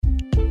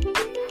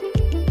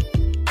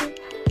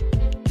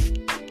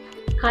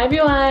Hi,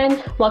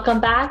 everyone. Welcome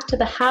back to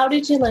the How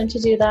Did You Learn to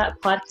Do That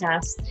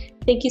podcast.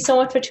 Thank you so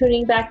much for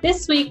tuning back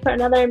this week for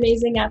another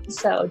amazing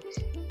episode.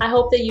 I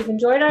hope that you've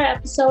enjoyed our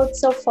episode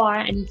so far.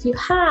 And if you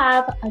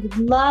have, I would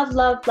love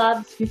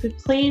if you could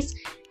please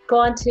go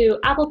onto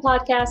Apple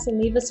Podcasts and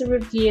leave us a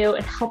review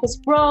and help us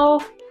grow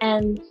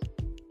and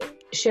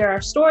share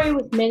our story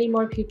with many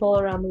more people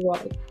around the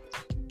world.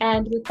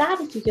 And with that,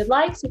 if you could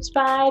like,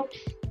 subscribe,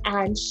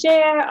 and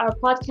share our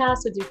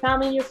podcast with your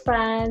family and your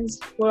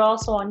friends. We're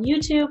also on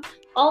YouTube,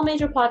 all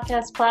major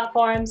podcast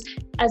platforms,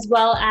 as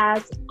well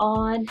as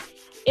on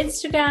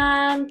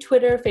Instagram,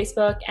 Twitter,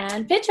 Facebook,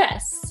 and Pinterest.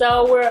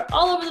 So we're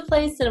all over the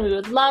place, and we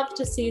would love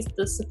to see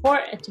the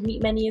support and to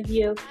meet many of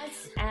you.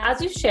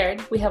 As you've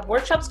shared, we have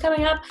workshops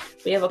coming up.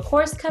 We have a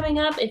course coming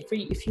up. If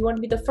you want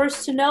to be the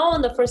first to know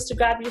and the first to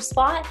grab your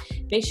spot,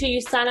 make sure you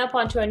sign up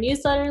onto our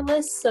newsletter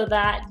list so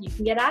that you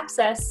can get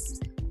access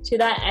to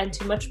that and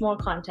to much more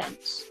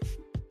content.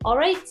 All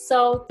right,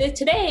 so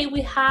today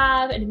we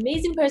have an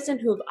amazing person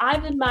who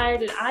I've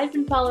admired and I've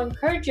been following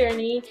her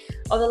journey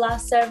over the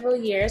last several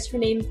years. Her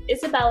name is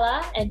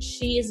Isabella, and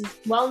she is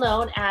well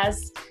known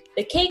as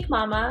the Cake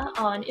Mama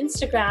on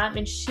Instagram,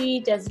 and she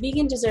does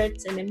vegan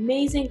desserts and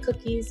amazing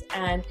cookies,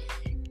 and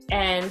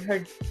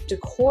her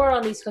decor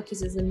on these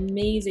cookies is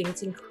amazing.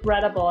 It's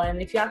incredible,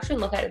 and if you actually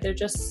look at it, they're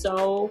just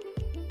so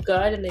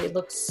good and they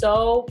look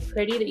so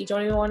pretty that you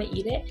don't even want to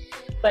eat it.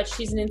 But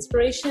she's an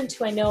inspiration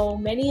to, I know,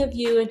 many of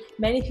you and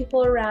many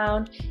people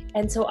around,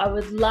 and so I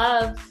would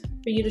love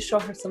for you to show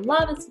her some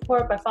love and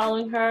support by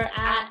following her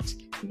at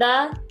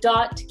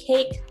the.cake.mama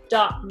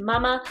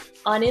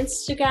on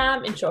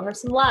Instagram and show her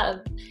some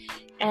love.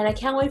 And I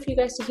can't wait for you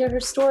guys to hear her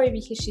story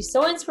because she's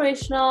so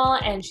inspirational,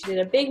 and she did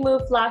a big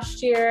move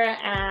last year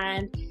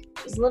and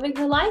she's living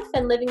her life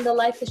and living the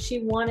life that she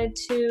wanted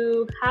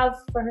to have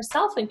for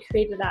herself and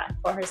created that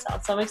for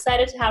herself. So I'm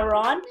excited to have her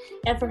on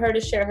and for her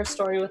to share her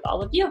story with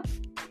all of you.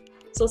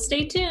 So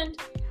stay tuned.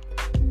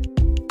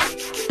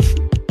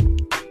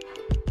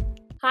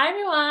 Hi,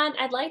 everyone.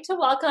 I'd like to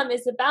welcome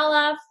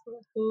Isabella,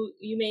 who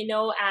you may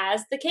know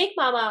as the Cake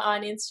Mama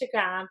on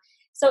Instagram.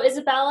 So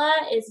Isabella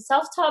is a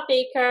self-taught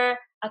baker,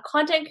 a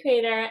content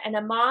creator, and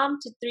a mom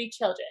to 3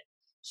 children.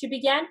 She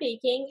began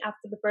baking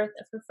after the birth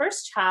of her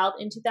first child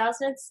in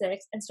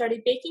 2006 and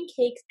started baking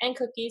cakes and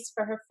cookies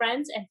for her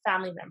friends and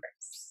family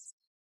members.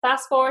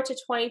 Fast forward to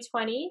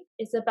 2020,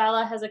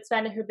 Isabella has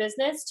expanded her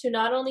business to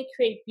not only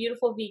create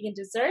beautiful vegan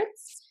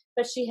desserts,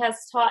 but she has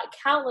taught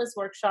countless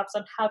workshops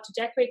on how to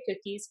decorate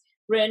cookies,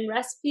 written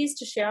recipes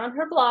to share on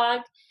her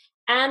blog,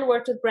 and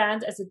worked with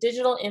brands as a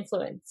digital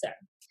influencer.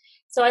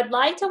 So I'd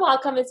like to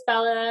welcome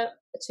Isabella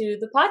to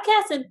the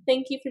podcast, and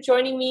thank you for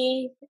joining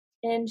me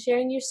and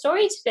sharing your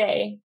story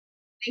today.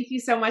 Thank you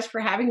so much for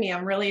having me.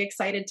 I'm really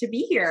excited to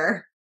be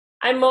here.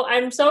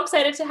 I'm so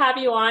excited to have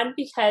you on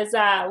because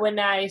when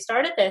I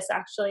started this,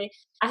 actually,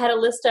 I had a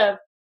list of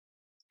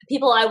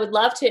people I would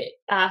love to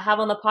have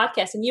on the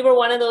podcast, and you were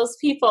one of those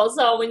people.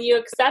 So when you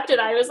accepted,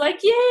 I was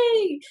like,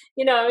 yay!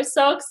 I was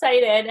so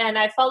excited, and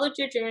I followed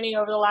your journey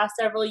over the last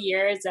several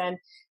years, and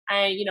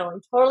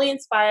I'm totally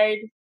inspired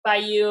by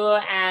you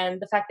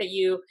and the fact that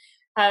you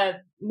have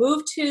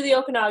moved to the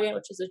Okanagan,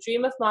 which is a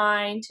dream of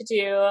mine to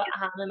do.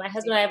 And my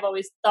husband and I have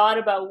always thought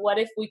about what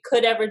if we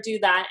could ever do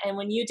that. And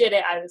when you did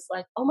it, I was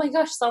like, oh my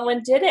gosh,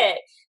 someone did it.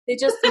 They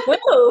just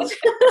moved,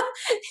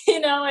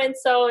 and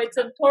so it's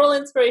a total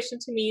inspiration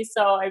to me.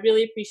 So I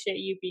really appreciate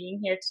you being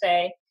here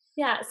today.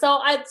 Yeah.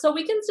 So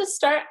we can just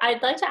start.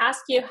 I'd like to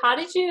ask you, how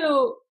did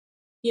you,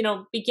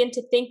 begin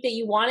to think that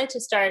you wanted to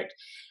start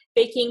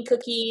baking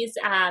cookies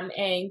and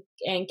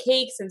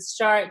cakes and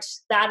start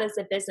that as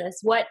a business?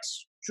 What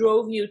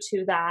drove you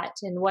to that,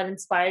 and what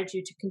inspired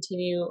you to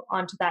continue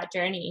onto that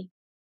journey?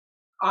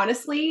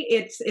 Honestly,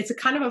 it's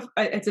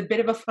a bit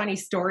of a funny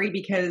story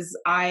because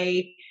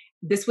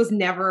this was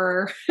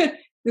never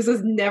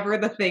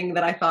the thing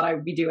that I thought I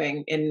would be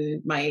doing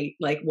in my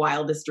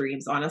wildest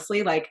dreams.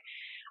 Honestly,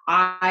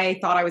 I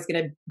thought I was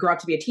going to grow up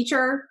to be a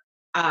teacher.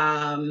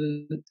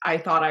 I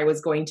thought I was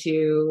going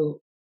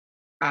to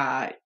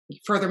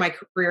further my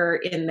career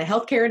in the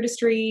healthcare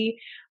industry,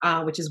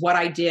 which is what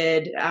I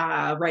did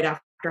right after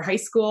high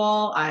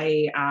school.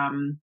 I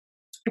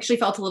actually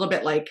felt a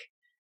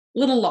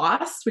little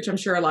lost, which I'm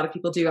sure a lot of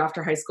people do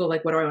after high school.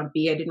 What do I want to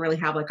be? I didn't really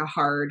have a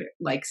hard,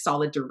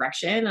 solid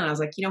direction. And I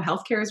was like,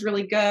 healthcare is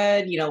really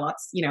good.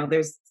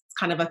 There's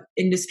kind of an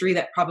industry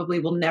that probably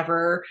will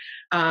never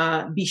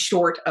be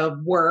short of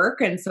work.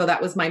 And so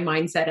that was my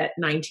mindset at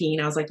 19.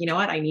 I was like, you know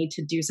what? I need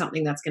to do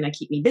something that's going to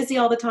keep me busy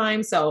all the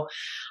time. So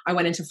I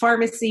went into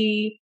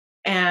pharmacy,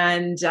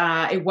 and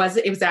it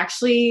was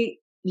actually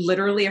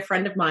literally a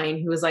friend of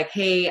mine who was like,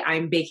 hey,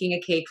 I'm baking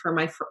a cake for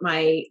my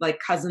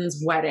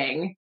cousin's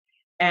wedding,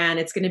 and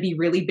it's going to be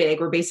really big.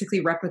 We're basically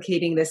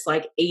replicating this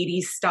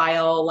 80s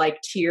style,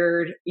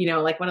 tiered,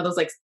 one of those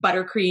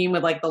buttercream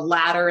with the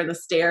ladder and the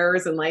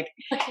stairs and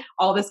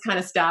all this kind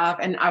of stuff.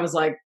 And I was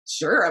like,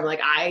 sure. I'm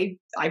like, I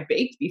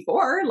baked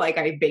before.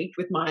 I baked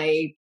with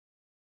my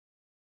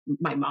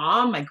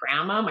mom, my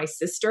grandma, my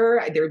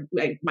sister.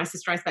 My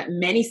sister and I spent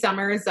many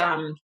summers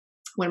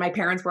when my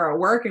parents were at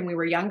work and we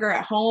were younger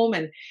at home,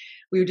 and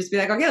we would just be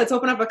like, okay, let's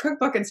open up a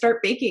cookbook and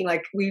start baking.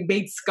 Like we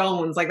made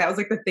scones. Like that was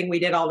like the thing we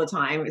did all the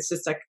time. It's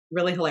just like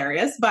really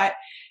hilarious. But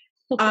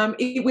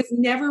it was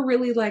never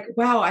really like,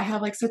 wow, I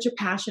have like such a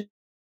passion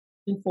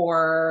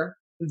for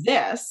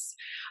this.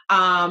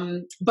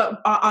 But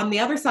on the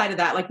other side of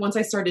that, like once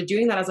I started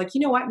doing that, I was like,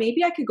 you know what,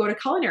 maybe I could go to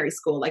culinary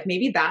school. Like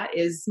maybe that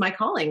is my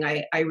calling.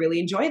 I really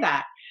enjoy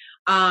that.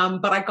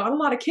 But I got a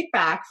lot of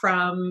kickback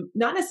from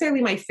not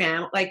necessarily my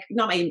family, like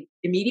not my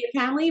immediate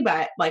family,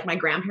 but like my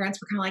grandparents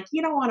were kind of like,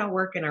 you don't want to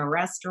work in a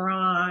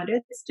restaurant.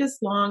 It's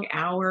just long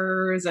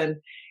hours. And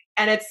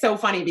it's so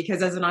funny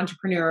because as an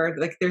entrepreneur,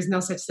 like there's no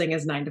such thing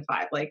as 9 to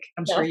 5. Like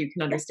I'm sure you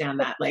can understand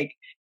that. Like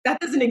that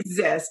doesn't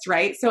exist.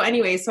 Right. So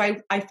anyway, so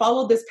I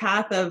followed this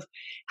path of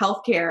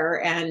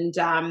healthcare and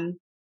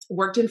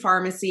worked in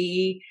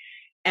pharmacy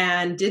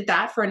and did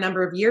that for a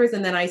number of years.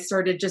 And then I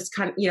started just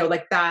kind of,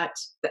 like that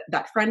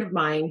friend of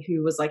mine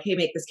who was like, hey,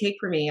 make this cake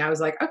for me. I was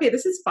like, okay,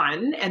 this is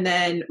fun. And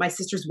then my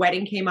sister's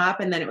wedding came up,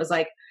 and then it was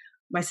like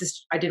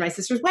I did my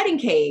sister's wedding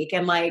cake.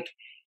 And like,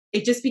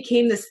 it just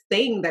became this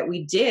thing that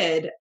we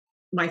did,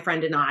 my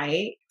friend and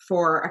I,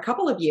 for a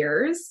couple of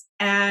years.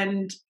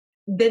 And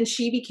then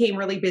she became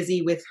really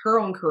busy with her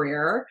own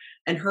career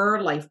and her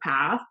life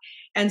path.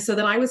 And so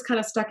then I was kind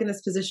of stuck in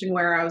this position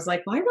where I was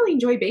like, well, I really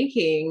enjoy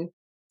baking,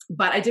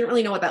 but I didn't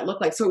really know what that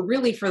looked like. So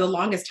really for the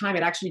longest time,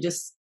 it actually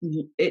just,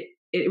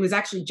 it was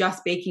actually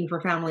just baking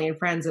for family and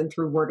friends and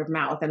through word of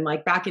mouth. And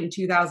like back in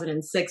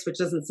 2006, which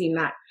doesn't seem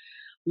that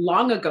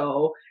long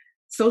ago,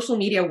 social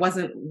media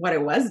wasn't what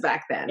it was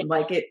back then.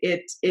 Like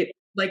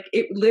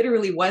it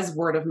literally was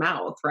word of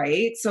mouth,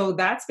 right? So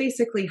that's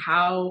basically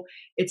how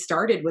it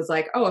started, was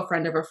like, oh, a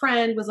friend of a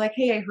friend was like,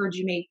 hey, I heard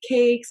you make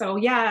cakes. Oh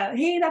yeah.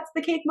 Hey, that's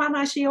the cake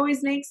mama.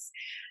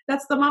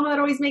 That's the mama that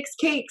always makes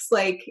cakes.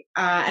 Like,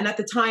 and at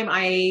the time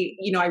I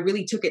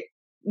really took it,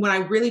 when I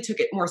really took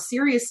it more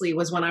seriously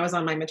was when I was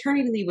on my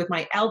maternity leave with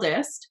my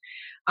eldest,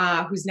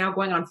 who's now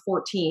going on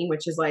 14,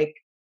 which is like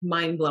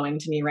mind blowing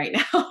to me right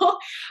now.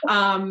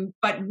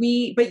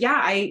 But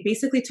yeah, I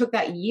basically took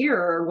that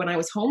year when I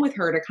was home with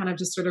her to kind of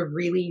just sort of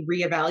really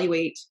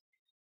reevaluate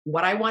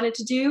what I wanted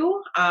to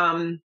do.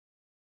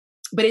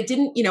 But it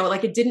didn't,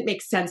 it didn't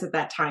make sense at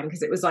that time,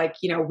 because it was like,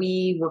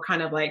 we were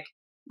kind of like,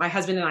 my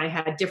husband and I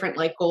had different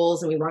life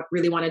goals, and we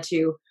really wanted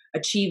to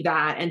achieve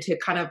that, and to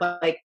kind of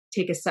like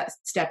take a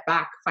step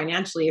back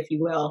financially, if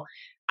you will,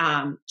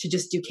 to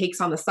just do cakes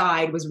on the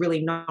side was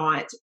really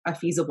not a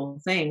feasible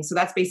thing. So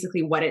that's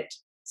basically what it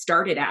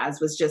started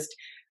as, was just,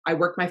 I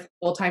worked my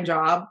full-time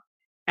job,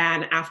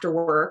 and after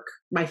work,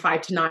 my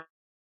 5 to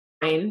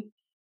 9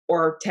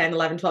 or 10,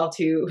 11, 12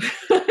 to,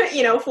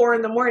 4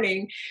 in the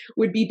morning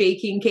would be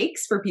baking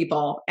cakes for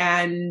people.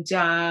 And,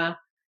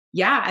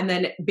 and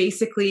then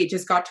basically it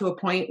just got to a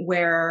point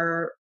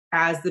where,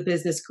 as the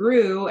business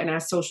grew and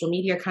as social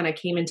media kind of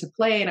came into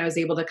play and I was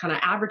able to kind of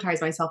advertise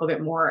myself a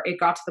bit more, it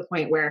got to the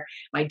point where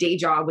my day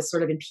job was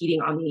sort of impeding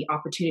on the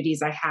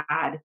opportunities I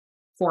had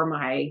for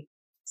my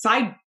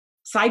side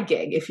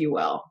gig, if you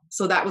will.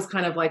 So that was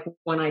kind of like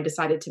when I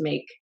decided to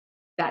make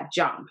that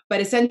jump.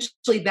 But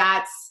essentially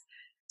that's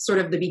sort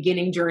of the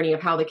beginning journey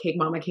of how the Cake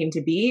Mama came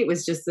to be. It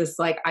was just this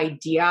like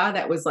idea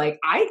that was like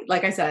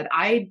I said,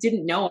 I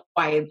didn't know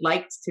I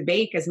liked to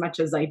bake as much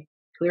as I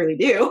clearly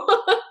do.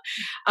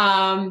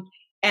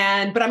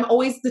 But I'm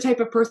always the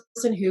type of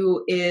person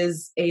who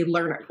is a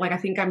learner. Like, I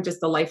think I'm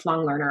just a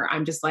lifelong learner.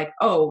 I'm just like,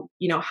 oh,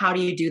 how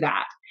do you do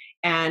that?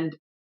 And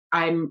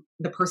I'm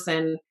the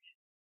person,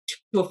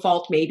 to a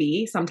fault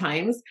maybe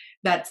sometimes,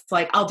 that's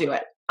like, I'll do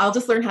it. I'll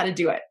just learn how to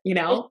do it.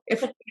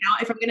 If I'm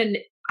going to,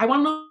 I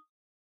want to know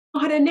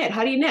how to knit.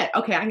 How do you knit?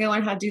 Okay, I'm going to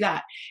learn how to do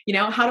that.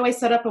 How do I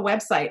set up a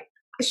website?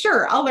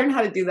 Sure, I'll learn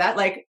how to do that.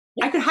 Like,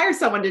 I could hire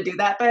someone to do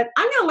that, but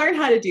I'm going to learn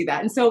how to do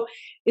that. And so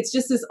it's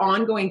just this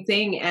ongoing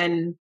thing.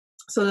 And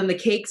so then the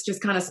cakes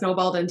just kind of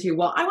snowballed into,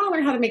 well, I want to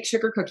learn how to make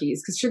sugar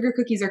cookies, because sugar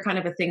cookies are kind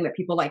of a thing that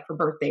people like for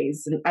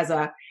birthdays and as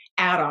a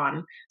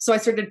add-on. So I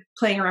started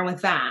playing around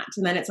with that.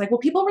 And then it's like, well,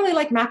 people really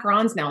like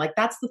macarons now. Like,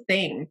 that's the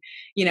thing,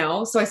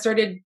 So I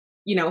started,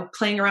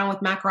 playing around with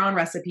macaron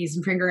recipes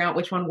and figuring out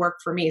which one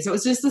worked for me. So it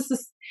was just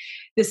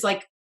this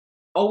like,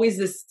 always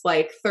this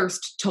like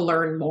thirst to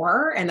learn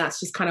more. And that's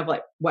just kind of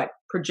like what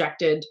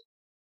projected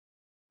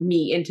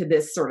me into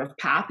this sort of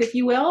path, if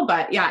you will.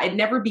 But yeah, it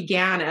never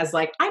began as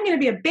like, I'm going to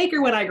be a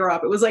baker when I grow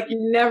up. It was like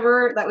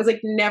that was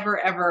like never,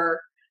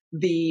 ever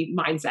the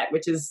mindset,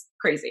 which is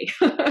crazy.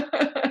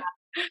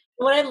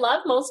 What I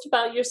love most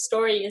about your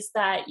story is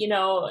that,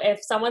 if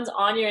someone's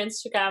on your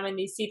Instagram and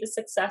they see the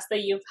success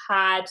that you've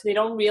had, they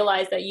don't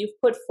realize that you've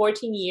put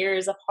 14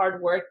 years of hard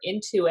work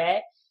into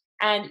it.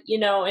 And,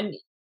 and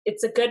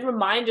it's a good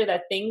reminder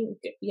that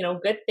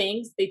good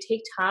things, they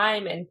take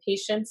time and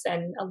patience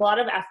and a lot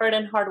of effort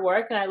and hard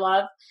work. And I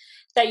love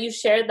that you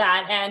shared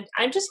that. And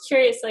I'm just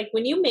curious, like,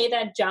 when you made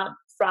that jump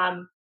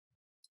from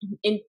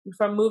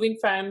moving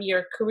from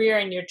your career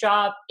and your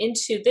job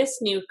into this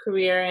new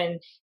career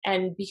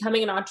and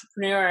becoming an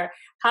entrepreneur,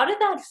 how did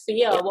that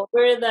feel? What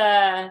were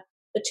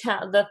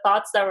the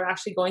thoughts that were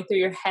actually going through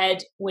your head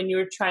when you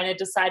were trying to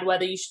decide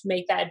whether you should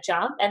make that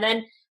jump? And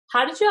then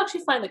how did you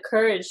actually find the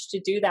courage to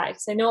do that?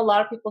 Because I know a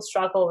lot of people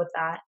struggle with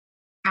that.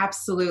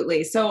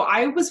 Absolutely. So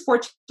I was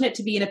fortunate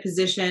to be in a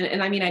position,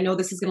 and I mean, I know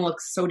this is going to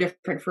look so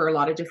different for a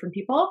lot of different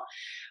people,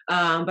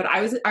 but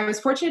I was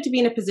fortunate to be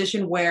in a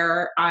position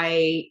where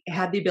I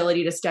had the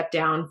ability to step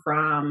down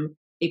from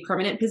a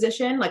permanent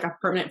position, like a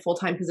permanent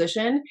full-time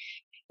position,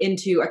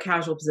 into a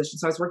casual position.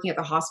 So I was working at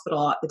the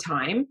hospital at the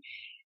time.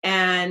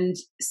 And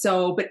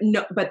so,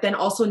 but then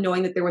also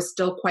knowing that there was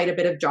still quite a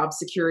bit of job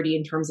security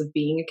in terms of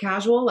being a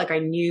casual. Like I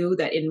knew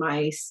that in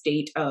my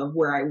state of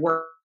where I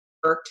worked,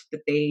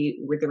 that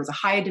there was a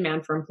high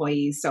demand for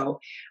employees. So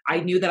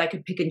I knew that I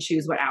could pick and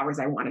choose what hours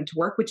I wanted to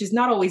work, which is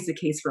not always the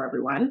case for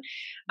everyone.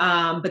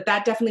 But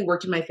that definitely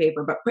worked in my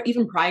favor. But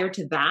even prior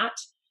to that,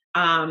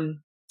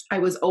 I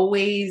was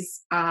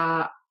always,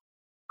 I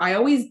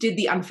always did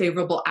the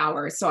unfavorable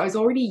hours. So I was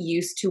already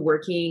used to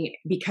working,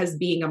 because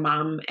being a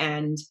mom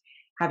and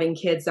having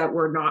kids that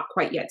were not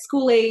quite yet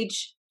school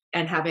age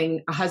and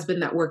having a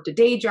husband that worked a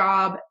day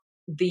job,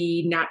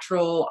 the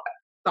natural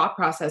thought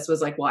process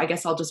was like, well, I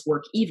guess I'll just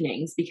work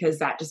evenings because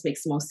that just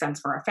makes the most sense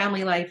for our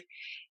family life.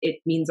 It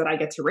means that I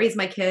get to raise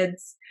my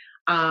kids,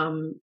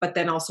 but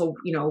then also,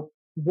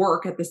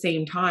 work at the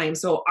same time.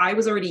 So I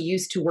was already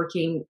used to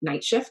working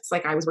night shifts.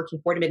 Like I was working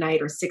 4 to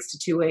midnight or 6 to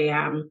 2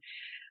 a.m.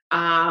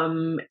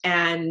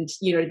 And,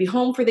 to be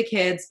home for the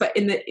kids. But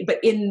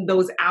in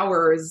those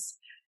hours,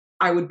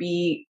 I would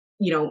be,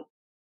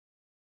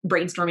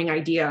 brainstorming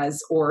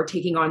ideas or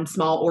taking on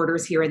small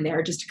orders here and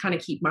there just to kind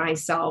of keep my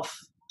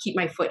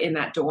foot in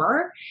that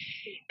door.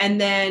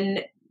 And then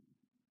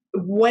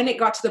when it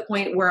got to the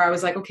point where I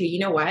was like, okay, you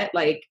know what?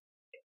 Like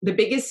the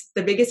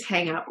biggest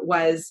hang up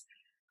was,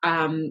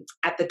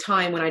 at the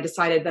time when I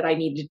decided that I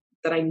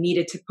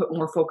needed to put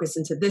more focus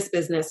into this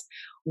business,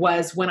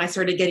 was when I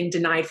started getting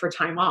denied for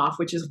time off,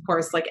 which is of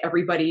course like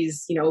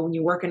everybody's, when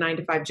you work a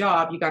 9-to-5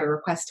 job, you got to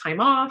request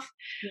time off.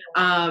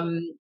 Yeah.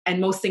 And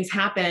most things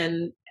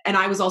happen. And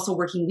I was also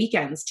working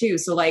weekends too.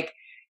 So like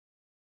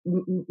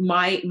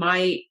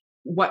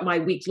what my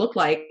week looked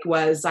like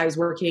was I was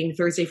working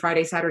Thursday,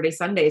 Friday, Saturday,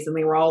 Sundays, and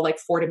they were all like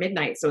 4 to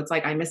midnight. So it's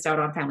like I missed out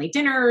on family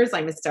dinners.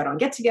 I missed out on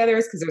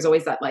get-togethers because there's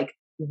always that like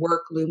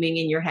work looming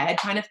in your head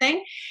kind of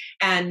thing.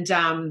 And,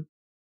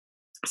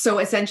 so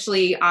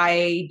essentially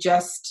I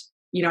just,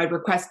 I'd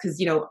request,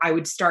 because, I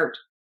would start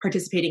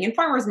participating in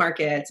farmers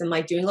markets and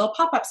like doing little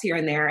pop-ups here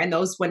and there. And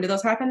when do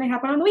those happen? They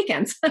happen on the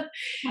weekends.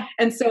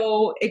 And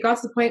so it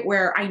got to the point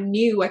where I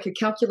knew I could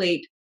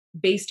calculate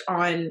based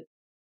on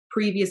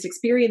previous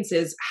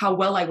experiences how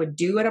well I would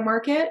do at a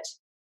market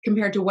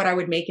compared to what I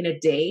would make in a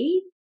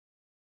day.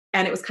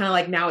 And it was kind of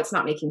like, now it's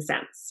not making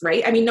sense,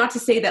 right? I mean, not to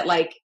say that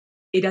like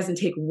it doesn't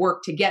take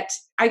work to get,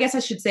 I guess I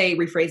should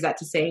rephrase that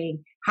to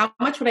saying, how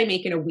much would I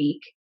make in a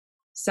week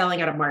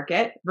selling at a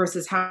market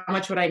versus how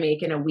much would I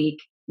make in a week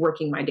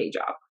working my day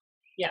job?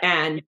 Yeah.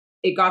 And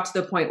it got to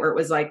the point where it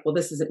was like, well,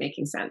 this isn't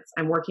making sense.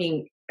 I'm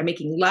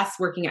making less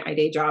working at my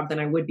day job than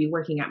I would be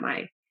working at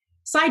my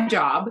side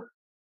job.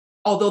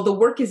 Although the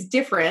work is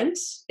different,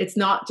 it's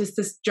not just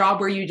this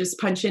job where you just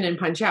punch in and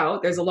punch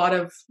out. There's a lot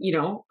of,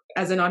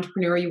 as an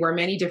entrepreneur, you wear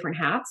many different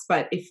hats,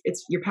 but if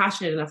you're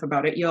passionate enough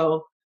about it,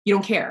 you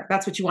don't care.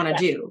 That's what you want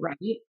to do,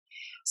 right?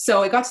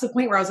 So it got to the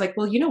point where I was like,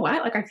 well, you know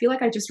what? Like, I feel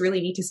like I just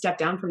really need to step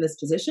down from this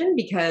position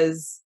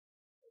because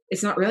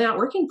it's not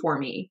working for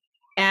me.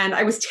 And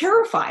I was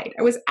terrified.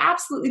 I was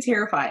absolutely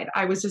terrified.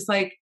 I was just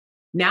like,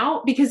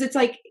 now, because it's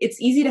like, it's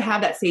easy to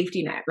have that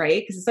safety net,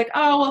 right? Because it's like,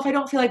 oh, well, if I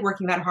don't feel like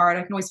working that hard,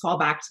 I can always fall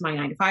back to my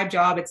 9-to-5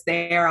 job. It's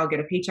there. I'll get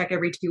a paycheck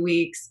every 2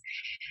 weeks.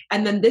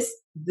 And then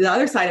the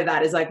other side of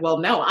that is like, well,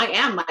 no, I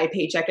am my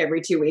paycheck every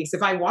 2 weeks.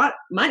 If I want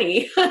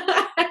money,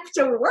 I have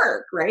to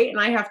work, right? And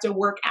I have to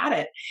work at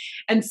it.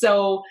 And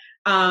so,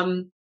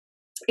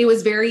 it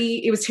was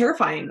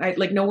terrifying.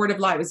 Like, no word of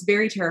lie. It was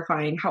very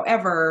terrifying.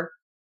 However,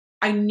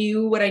 I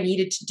knew what I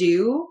needed to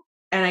do.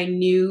 And I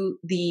knew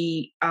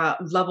the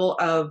level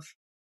of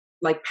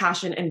like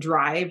passion and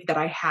drive that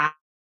I had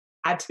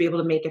to be able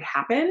to make it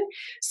happen.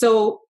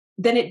 So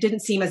then it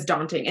didn't seem as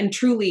daunting. And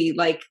truly,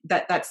 like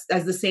that's,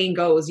 as the saying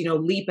goes,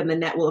 leap and the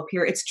net will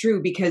appear. It's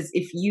true, because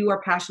if you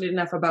are passionate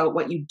enough about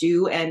what you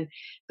do and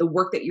the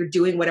work that you're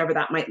doing, whatever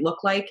that might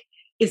look like,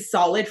 is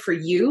solid for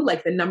you,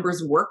 like the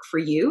numbers work for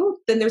you,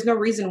 then there's no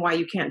reason why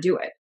you can't do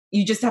it.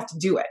 You just have to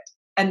do it.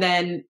 And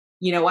then,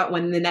 you know what,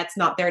 when the net's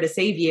not there to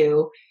save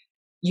you,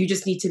 you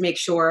just need to make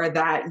sure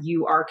that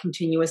you are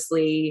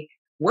continuously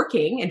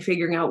working and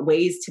figuring out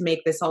ways to make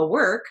this all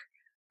work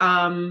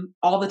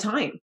all the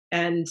time.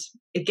 And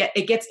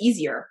it gets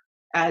easier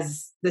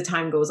as the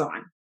time goes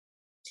on.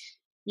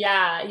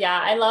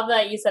 Yeah. I love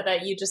that you said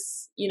that you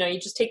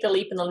just take the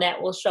leap and the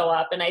net will show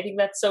up. And I think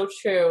that's so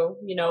true,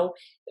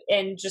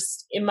 and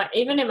just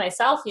even in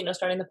myself,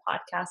 starting the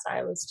podcast,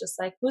 I was just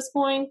like, who's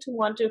going to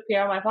want to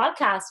appear on my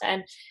podcast?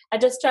 And I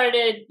just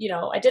started,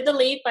 I did the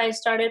leap. I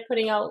started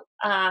putting out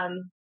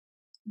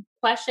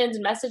questions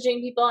and messaging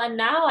people. And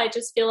now I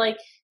just feel like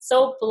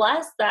so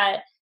blessed that,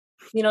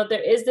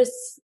 there is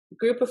this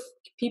group of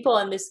people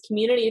in this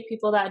community of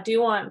people that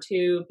do want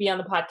to be on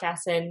the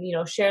podcast and,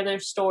 share their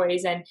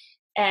stories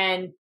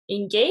and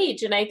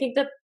engage. And I think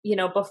that,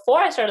 before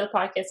I started the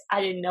podcast,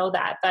 I didn't know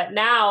that, but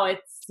now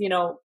it's,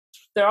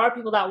 there are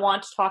people that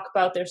want to talk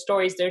about their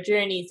stories, their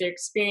journeys, their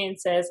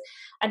experiences,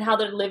 and how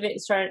they're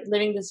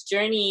living this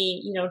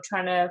journey,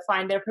 trying to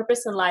find their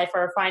purpose in life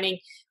or finding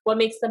what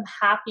makes them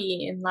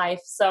happy in life.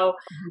 So,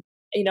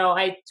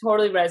 I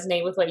totally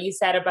resonate with what you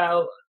said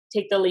about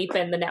take the leap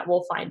and the net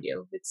will find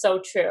you. It's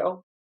so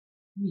true.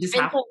 You just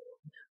have.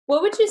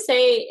 What would you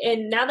say,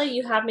 and now that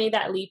you have made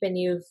that leap and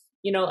you've,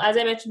 as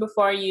I mentioned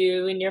before,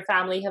 you and your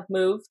family have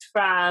moved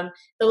from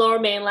the Lower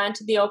Mainland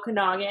to the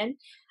Okanagan,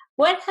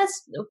 what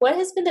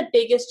has been the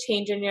biggest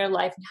change in your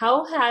life, and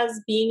how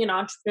has being an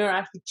entrepreneur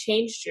actually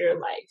changed your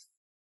life?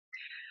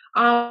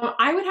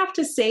 I would have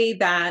to say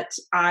that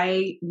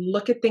I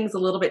look at things a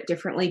little bit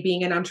differently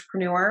being an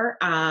entrepreneur.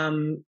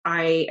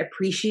 I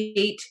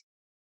appreciate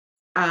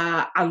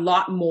a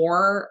lot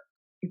more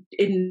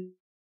in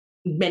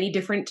many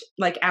different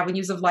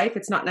avenues of life.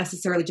 It's not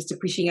necessarily just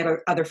appreciating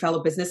other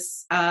fellow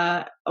business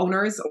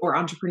owners or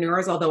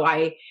entrepreneurs, although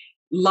I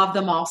love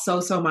them all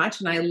so much.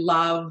 And I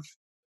love,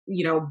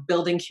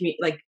 building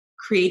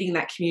creating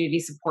that community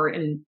support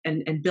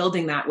and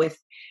building that with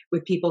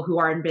people who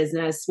are in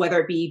business, whether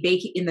it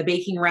be in the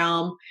baking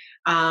realm.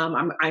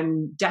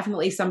 I'm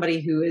definitely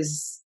somebody who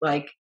is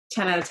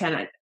 10 out of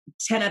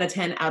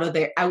 10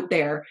 out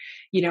there,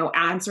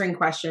 answering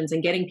questions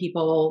and getting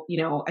people,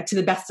 to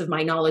the best of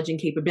my knowledge and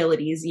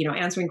capabilities,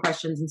 answering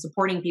questions and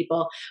supporting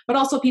people, but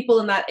also people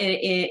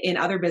in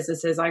other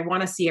businesses. I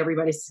want to see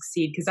everybody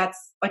succeed because that's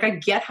I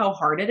get how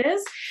hard it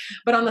is.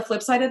 But on the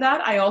flip side of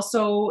that, I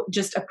also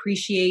just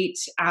appreciate,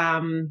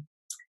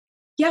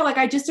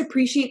 I just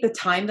appreciate the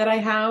time that I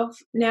have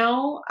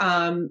now.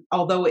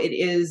 Although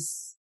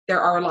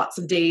there are lots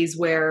of days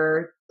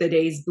where the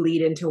days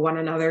bleed into one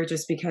another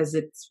just because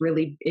it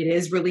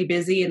is really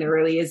busy, and there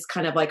really is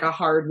kind of a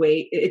hard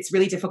way. It's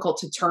really difficult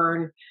to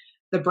turn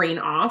the brain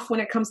off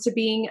when it comes to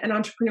being an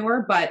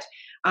entrepreneur. But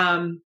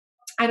I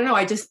don't know.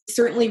 I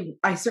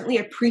certainly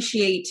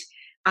appreciate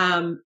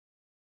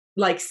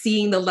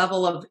seeing the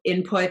level of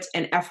input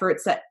and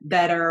efforts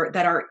that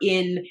are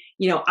in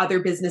other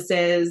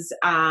businesses.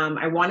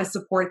 I want to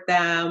support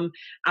them,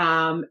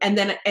 and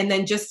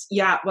then just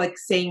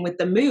saying with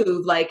the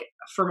move,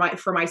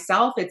 for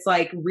myself, it's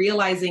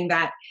realizing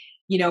that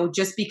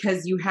just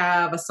because you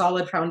have a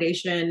solid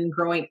foundation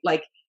growing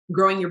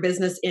your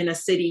business in a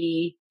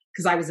city,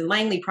 because I was in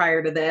Langley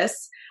prior to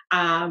this,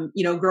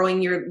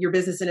 growing your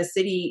business in a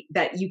city,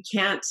 that you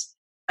can't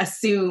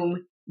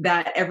assume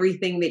that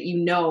everything that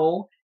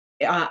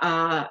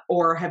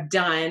or have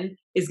done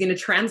is going to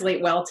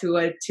translate well to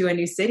a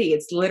new city.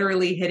 It's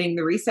literally hitting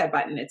the reset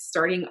button. It's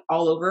starting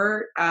all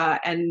over,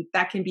 and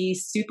that can be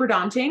super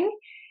daunting.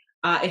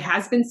 It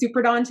has been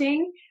super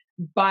daunting,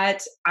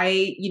 but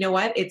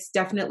it's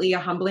definitely a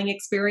humbling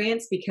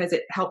experience because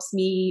it helps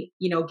me,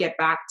 get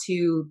back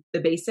to the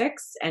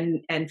basics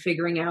and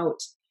figuring out,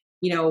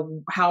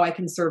 how I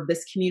can serve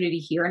this community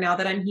here now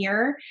that I'm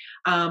here.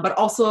 But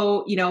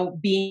also,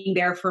 being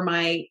there for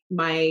my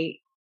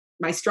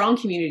strong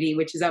community,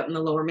 which is out in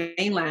the Lower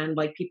Mainland.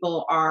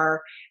 People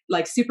are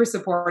super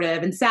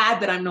supportive, and sad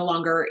that I'm no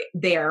longer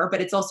there,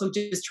 but it's also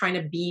just trying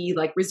to be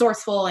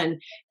resourceful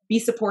and be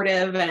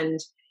supportive.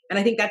 And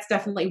I think that's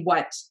definitely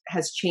what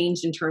has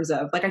changed in terms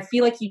of I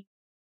feel like you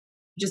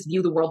just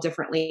view the world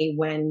differently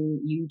when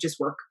you just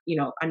work,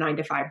 a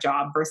 9-to-5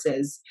 job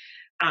versus,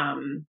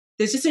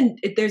 there's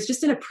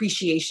just an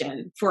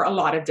appreciation for a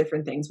lot of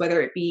different things,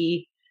 whether it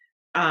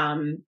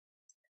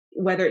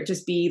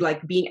just be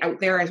being out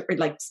there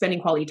or spending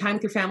quality time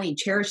with your family. You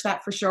cherish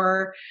that for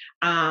sure.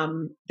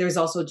 There's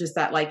also just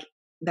that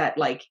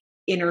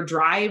inner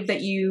drive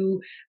that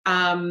you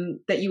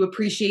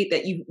appreciate,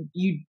 that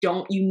you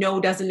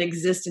doesn't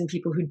exist in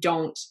people who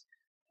don't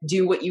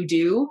do what you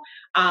do.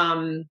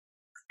 I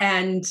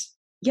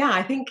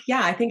think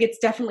it's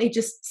definitely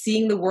just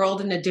seeing the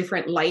world in a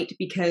different light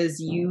because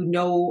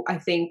I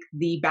think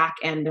the back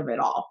end of it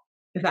all,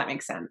 if that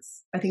makes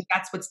sense. I think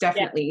that's what's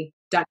definitely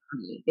done for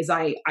me is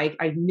I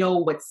know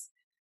what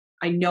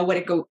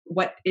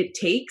it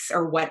takes,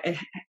 or what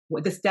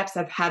the steps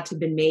have had to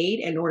been made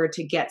in order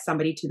to get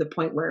somebody to the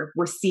point where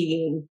we're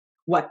seeing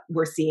what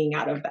we're seeing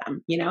out of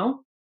them,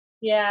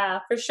 Yeah,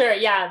 for sure.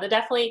 Yeah,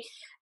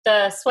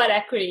 the sweat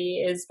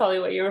equity is probably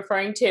what you're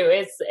referring to.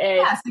 Yes,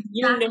 exactly.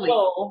 You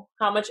know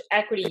how much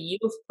equity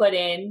you've put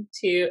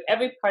into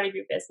every part of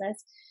your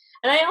business.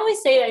 And I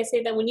always say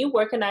that when you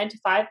work a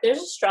 9-to-5, there's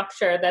a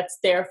structure that's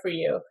there for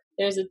you.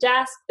 There's a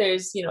desk,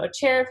 there's, a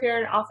chair if you're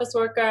an office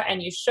worker,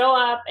 and you show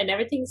up and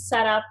everything's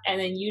set up, and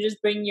then you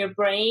just bring your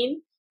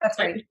brain, that's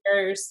right, and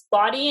your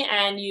body,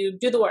 and you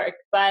do the work.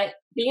 But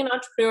being an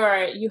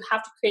entrepreneur, you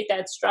have to create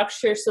that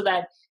structure so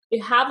that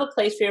you have a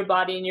place for your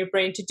body and your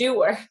brain to do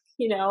work,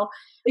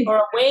 or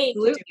a way to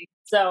do it.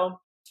 So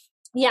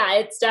yeah,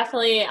 it's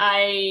definitely,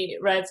 I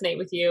resonate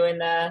with you in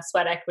the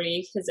sweat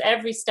equity because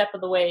every step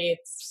of the way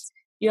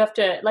you have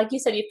to, like you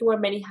said, you have to wear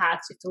many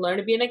hats. You have to learn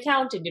to be an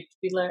accountant. You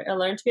have to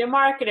learn to be a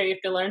marketer. You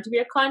have to learn to be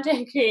a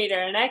content creator,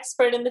 an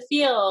expert in the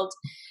field.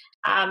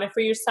 And for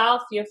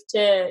yourself, you have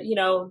to,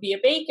 be a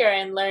baker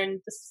and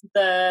learn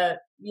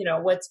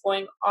what's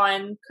going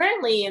on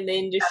currently in the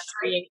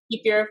industry and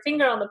keep your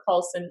finger on the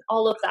pulse and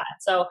all of that.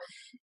 So,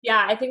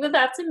 yeah, I think that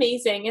that's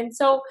amazing. And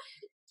so,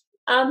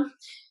 I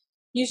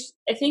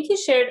think you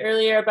shared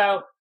earlier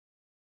about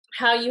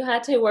how you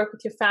had to work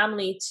with your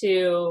family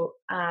to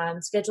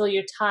schedule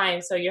your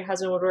time. So your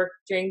husband would work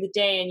during the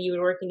day and you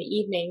would work in the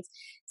evenings.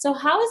 So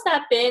how has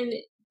that been?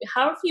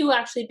 How have you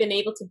actually been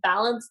able to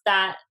balance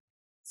that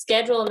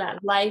schedule and that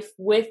life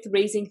with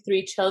raising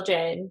 3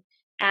 children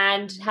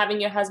and having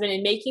your husband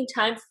and making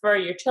time for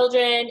your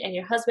children and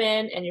your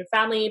husband and your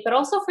family, but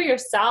also for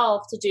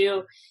yourself to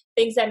do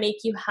things that make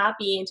you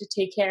happy and to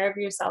take care of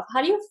yourself?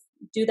 How do you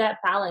do that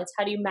balance?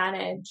 How do you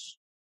manage?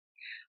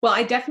 Well,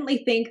 I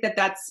definitely think that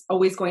that's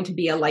always going to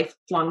be a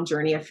lifelong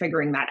journey of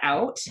figuring that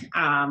out.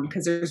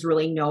 Because there's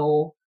really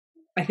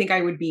I think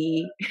I would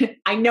be,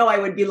 I know I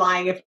would be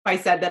lying if I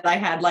said that I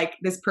had like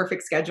this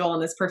perfect schedule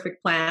and this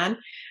perfect plan,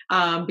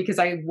 because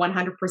I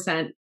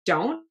 100%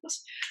 don't.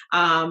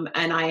 And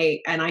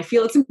I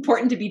feel it's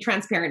important to be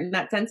transparent in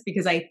that sense,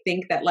 because I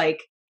think that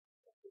like,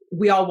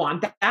 we all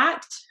want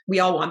that. We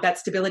all want that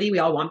stability. We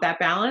all want that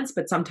balance,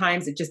 but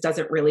sometimes it just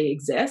doesn't really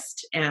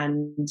exist.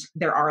 And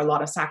there are a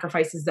lot of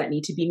sacrifices that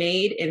need to be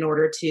made in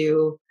order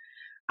to,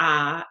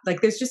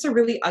 there's just a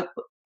really,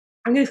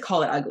 I'm going to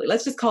call it ugly.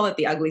 Let's just call it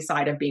the ugly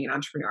side of being an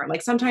entrepreneur.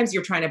 Like sometimes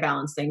you're trying to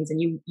balance things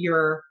and you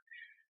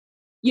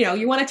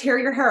want to tear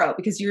your hair out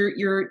because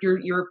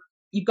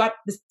you've got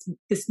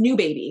this new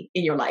baby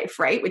in your life,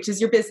 right? Which is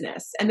your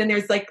business. And then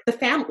there's like the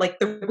family, like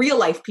the real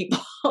life people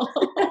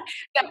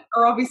that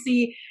are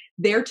obviously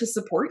there to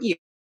support you.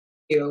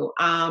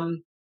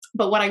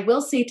 But what I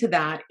will say to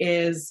that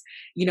is,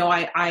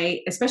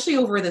 I especially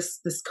over this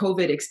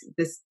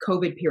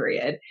COVID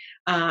period,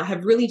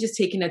 have really just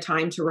taken a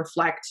time to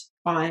reflect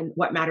on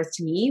what matters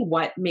to me,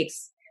 what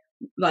makes,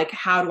 like,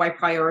 how do I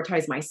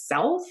prioritize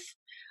myself?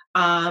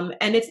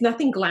 And it's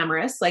nothing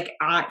glamorous. Like,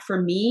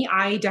 for me,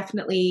 I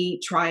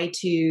definitely I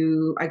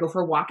go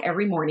for a walk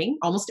every morning,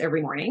 almost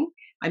every morning.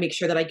 I make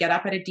sure that I get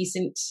up at a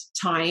decent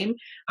time,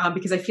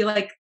 because I feel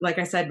like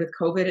I said, with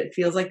COVID, it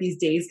feels like these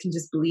days can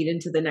just bleed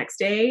into the next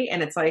day.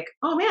 And it's like,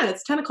 oh man,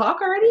 it's 10 o'clock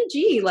already.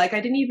 Gee, like I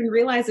didn't even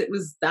realize it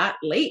was that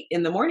late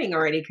in the morning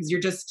already. Cause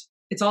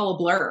it's all a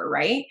blur.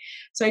 Right.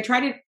 So I try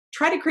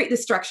to create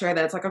this structure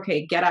that's like,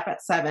 okay, get up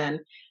at 7,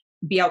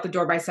 be out the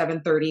door by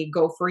 7:30,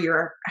 go for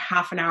your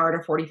half an hour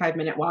to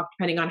 45-minute walk,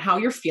 depending on how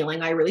you're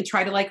feeling. I really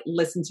try to like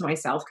listen to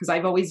myself. Cause I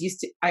always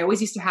used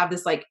to have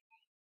this like,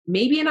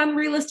 maybe an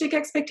unrealistic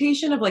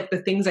expectation of like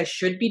the things I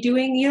should be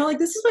doing. Like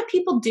this is what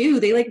people do.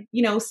 They like,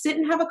 sit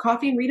and have a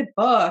coffee and read a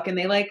book, and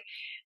they like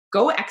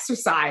go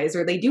exercise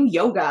or they do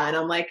yoga. And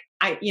I'm like,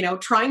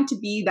 trying to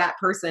be that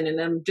person.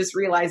 And I'm just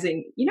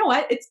realizing, you know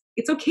what,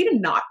 it's okay to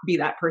not be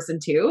that person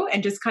too,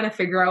 and just kind of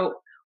figure out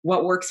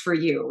what works for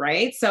you.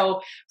 Right. So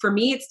for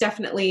me, it's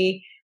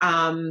definitely,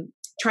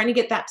 trying to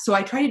get that. So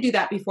I try to do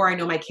that before I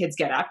know my kids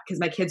get up, because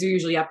my kids are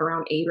usually up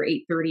around 8 or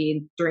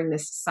 8:30 during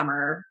this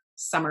summer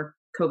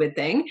COVID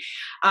thing.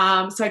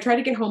 So I try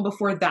to get home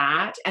before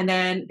that. And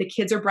then the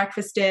kids are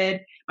breakfasted.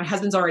 My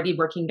husband's already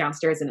working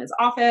downstairs in his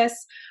office.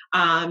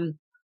 And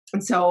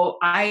so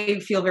I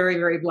feel very,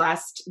 very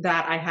blessed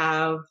that I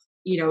have,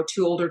 2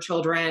 older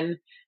children.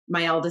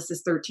 My eldest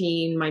is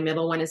 13. My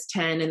middle one is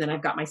 10. And then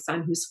I've got my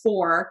son who's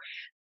 4.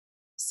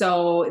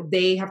 So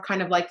they have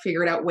kind of like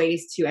figured out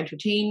ways to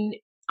entertain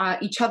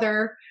each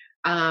other.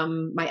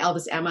 My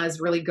eldest Emma is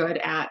really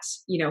good at,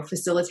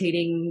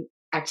 facilitating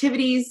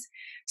activities.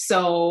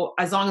 So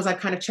as long as I've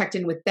kind of checked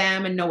in with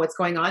them and know what's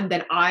going on,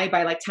 then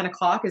by like 10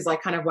 o'clock is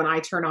like kind of when I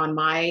turn on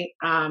my,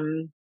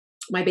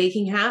 my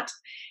baking hat,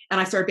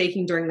 and I start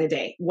baking during the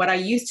day. What I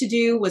used to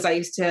do was I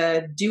used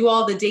to do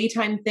all the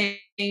daytime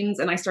things,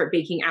 and I start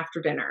baking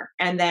after dinner.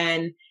 And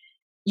then,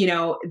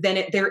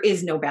 there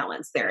is no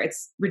balance there.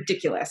 It's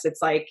ridiculous.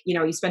 It's like,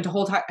 you spend a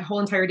whole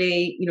entire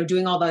day,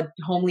 doing all the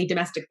homely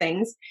domestic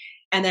things.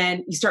 And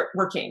then you start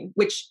working,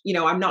 which,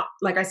 I'm not,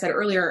 like I said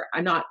earlier,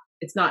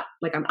 it's not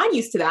like I'm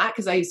unused to that,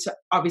 because I used to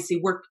obviously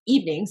work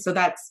evenings. So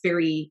that's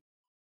very,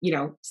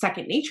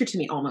 second nature to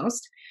me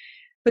almost.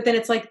 But then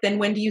it's like, then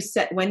when do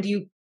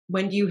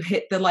you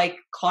hit the like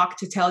clock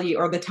to tell you,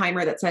 or the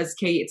timer that says,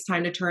 okay, it's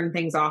time to turn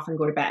things off and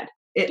go to bed?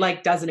 It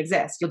like doesn't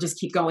exist. You'll just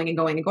keep going and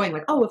going and going.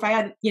 Like, oh, if I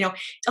had,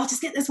 I'll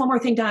just get this one more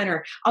thing done,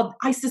 or I'll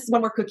ice this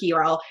one more cookie,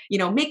 or I'll,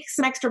 make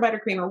some extra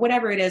buttercream, or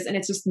whatever it is. And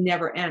it just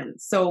never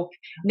ends. So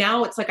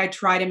now it's like, I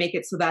try to make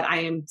it so that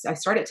I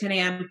start at 10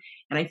 a.m.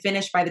 and I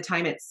finish by the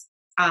time it's,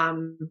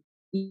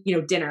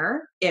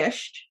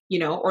 dinner-ish,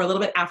 or a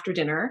little bit after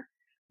dinner.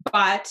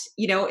 But,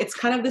 it's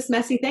kind of this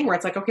messy thing where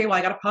it's like, okay, well,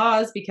 I got to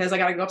pause because I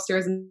got to go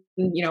upstairs and,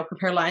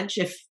 prepare lunch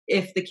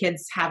if the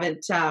kids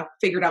haven't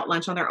figured out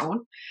lunch on their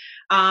own.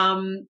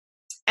 And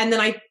then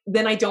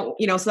I don't,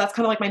 so that's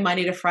kind of like my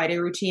Monday to Friday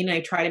routine. And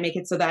I try to make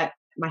it so that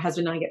my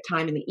husband and I get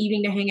time in the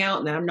evening to hang out,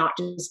 and then I'm not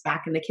just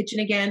back in the kitchen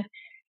again.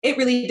 it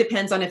really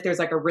depends on if there's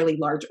like a really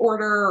large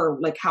order or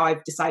like how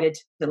I've decided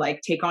to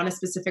like take on a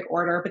specific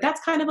order. But that's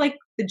kind of like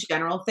the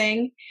general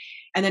thing.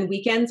 And then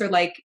weekends are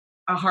like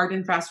a hard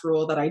and fast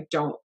rule that I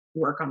don't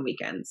work on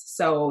weekends.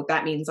 So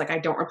that means like I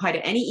don't reply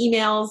to any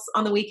emails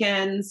on the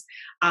weekends.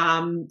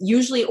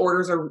 Usually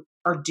orders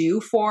are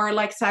due for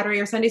like Saturday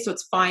or Sunday. So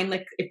it's fine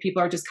like if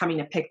people are just coming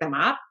to pick them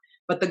up.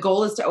 But the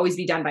goal is to always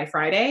be done by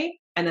Friday.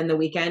 And then the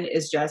weekend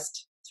is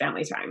just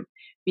family time.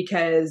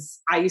 Because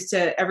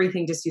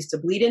everything just used to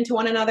bleed into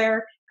one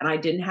another and I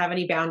didn't have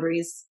any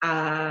boundaries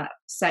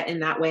set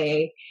in that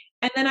way.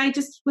 And then I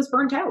just was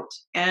burnt out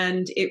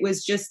and it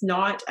was just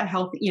not a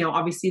healthy,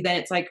 obviously then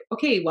it's like,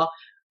 okay, well,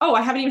 oh,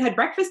 I haven't even had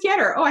breakfast yet,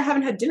 or, oh, I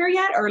haven't had dinner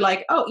yet, or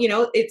like, oh,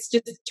 it's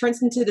just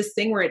turns into this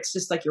thing where it's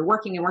just like you're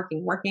working and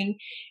working, working,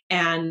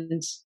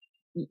 and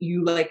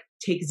you like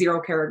take zero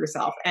care of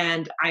yourself.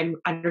 And I'm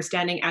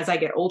understanding as I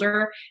get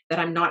older that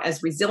I'm not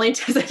as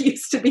resilient as I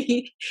used to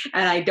be.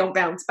 And I don't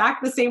bounce back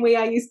the same way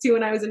I used to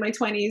when I was in my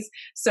 20s.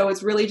 So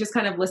it's really just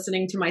kind of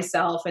listening to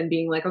myself and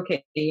being like,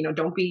 okay,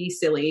 don't be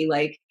silly.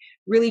 Like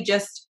really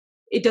just,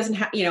 it doesn't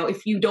have,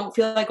 if you don't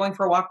feel like going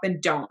for a walk, then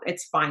don't.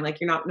 It's fine. Like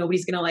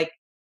nobody's going to like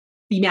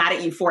be mad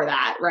at you for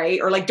that. Right.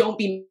 Or like, don't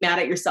be mad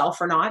at yourself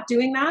for not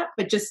doing that,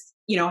 but just,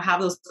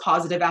 have those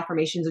positive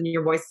affirmations in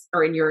your voice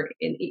or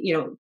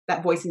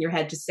that voice in your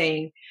head just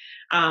saying,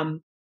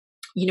 how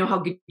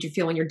good you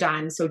feel when you're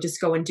done. So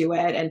just go and do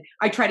it. And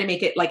I try to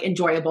make it like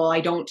enjoyable.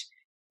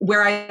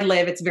 Where I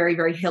live, it's very,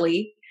 very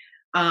hilly.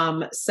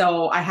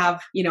 So I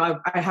have,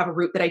 I have a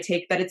route that I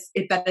take that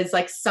is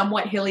like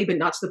somewhat hilly, but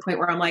not to the point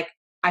where I'm like,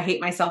 I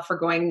hate myself for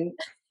going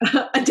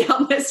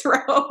down this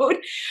road.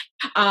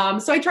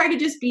 So I try to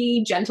just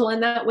be gentle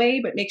in that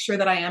way, but make sure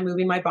that I am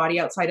moving my body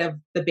outside of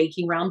the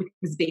baking realm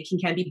because baking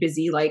can be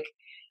busy. Like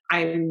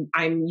I'm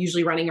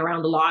usually running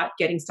around a lot,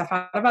 getting stuff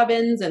out of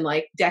ovens and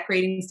like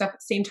decorating stuff at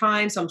the same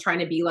time. So I'm trying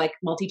to be like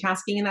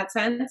multitasking in that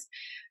sense.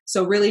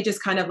 So really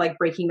just kind of like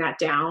breaking that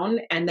down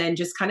and then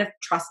just kind of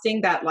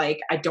trusting that like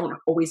I don't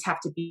always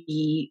have to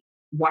be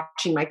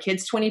watching my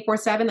kids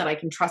 24/7, that I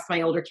can trust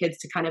my older kids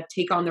to kind of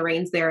take on the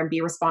reins there and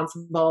be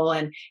responsible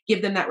and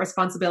give them that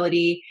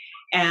responsibility.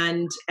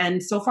 And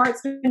so far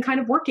it's been kind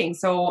of working.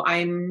 So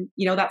I'm,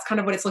 that's kind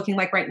of what it's looking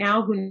like right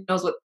now. Who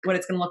knows what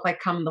it's going to look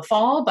like come the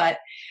fall, but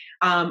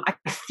I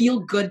feel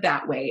good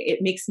that way. It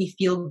makes me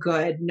feel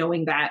good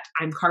knowing that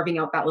I'm carving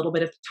out that little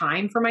bit of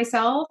time for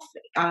myself.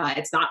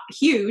 It's not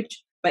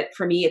huge, but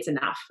for me, it's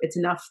enough. It's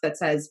enough that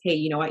says, hey,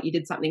 you know what? You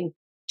did something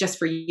just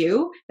for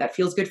you that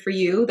feels good for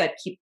you, that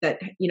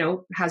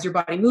has your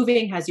body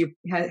moving, have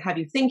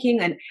you thinking.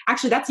 And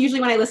actually that's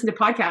usually when I listen to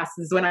podcasts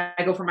is when I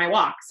go for my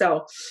walk.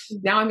 So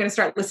now I'm going to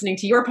start listening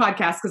to your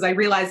podcast because I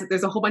realize that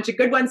there's a whole bunch of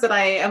good ones that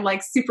I am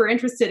like super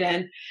interested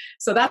in.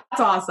 So that's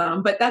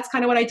awesome. But that's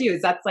kind of what I do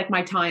is that's like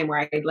my time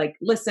where I like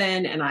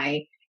listen and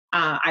I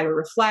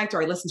reflect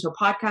or I listen to a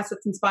podcast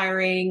that's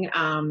inspiring.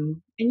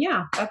 And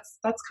yeah,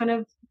 that's kind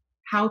of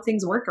how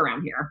things work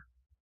around here.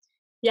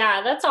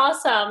 Yeah, that's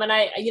awesome. And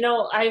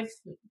I've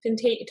been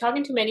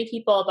talking to many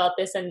people about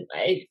this, and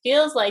it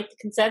feels like the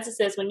consensus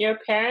is when you're a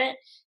parent,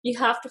 you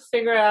have to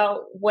figure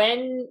out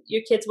when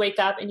your kids wake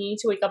up and you need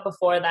to wake up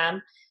before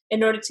them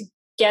in order to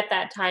get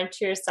that time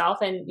to yourself.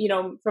 And,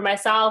 for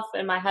myself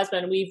and my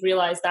husband, we've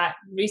realized that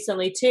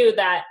recently too,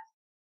 that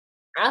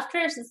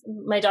after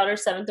my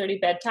daughter's 7:30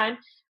 bedtime,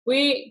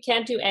 we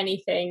can't do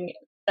anything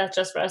that's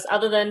just for us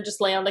other than just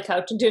lay on the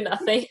couch and do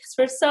nothing because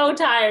we're so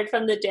tired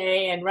from the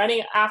day and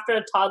running after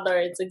a toddler.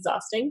 It's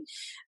exhausting,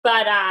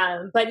 but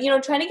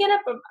trying to get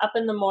up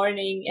in the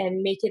morning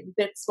and make it a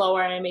bit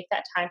slower and make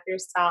that time for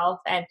yourself.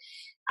 And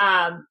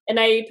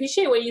I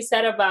appreciate what you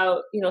said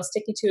about,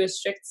 sticking to a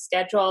strict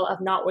schedule of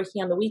not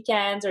working on the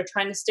weekends or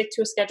trying to stick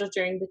to a schedule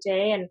during the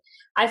day. And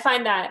I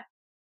find that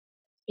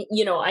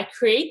I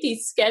create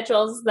these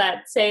schedules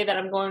that say that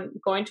I'm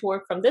going to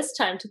work from this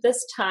time to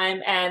this time,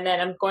 and then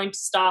I'm going to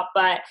stop.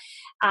 But,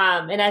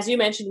 and as you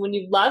mentioned, when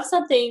you love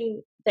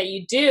something that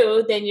you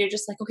do, then you're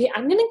just like, okay,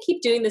 I'm going to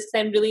keep doing this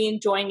because I'm really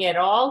enjoying it.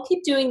 Or I'll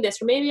keep doing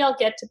this, or maybe I'll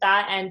get to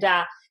that. And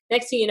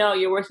next thing you know,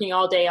 you're working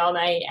all day, all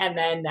night, and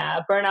then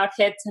burnout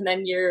hits, and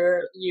then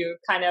you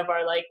kind of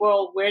are like,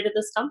 well, where did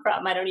this come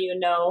from? I don't even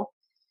know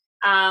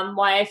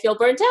why I feel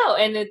burnt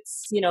out. And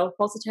it's,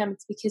 most of the time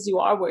it's because you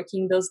are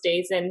working those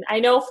days. And I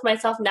know for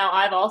myself now,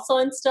 I've also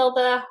instilled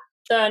the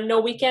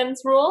no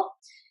weekends rule,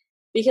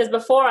 because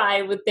before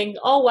I would think,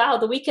 oh, wow,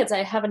 the weekends,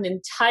 I have an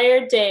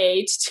entire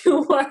day to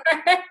do work,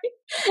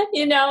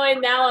 and now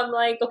I'm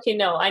like, okay,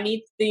 no, I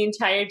need the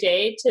entire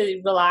day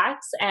to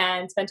relax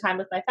and spend time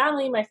with my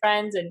family, my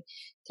friends, and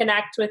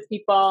connect with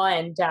people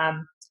and,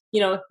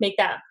 make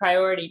that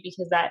priority,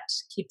 because that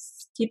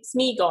keeps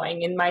me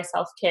going in my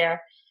self-care.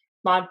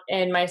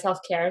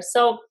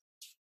 So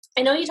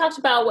I know you talked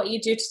about what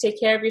you do to take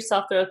care of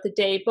yourself throughout the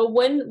day, but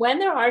when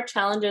there are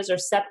challenges or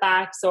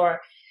setbacks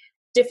or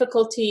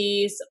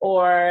difficulties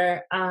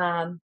or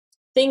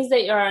things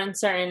that you're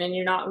uncertain and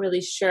you're not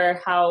really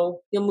sure how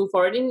you'll move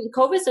forward. And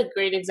COVID is a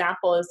great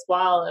example as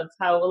well of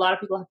how a lot of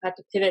people have had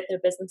to pivot their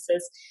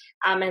businesses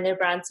and their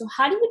brands. So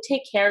how do you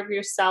take care of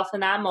yourself in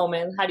that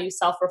moment? How do you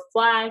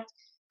self-reflect?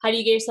 How do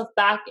you get yourself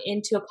back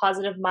into a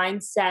positive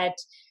mindset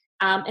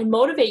and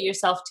motivate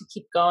yourself to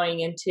keep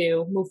going and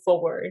to move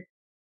forward?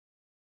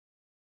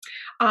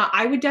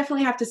 I would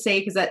definitely have to say,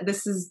 because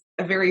this is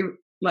a very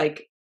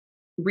like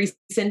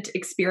recent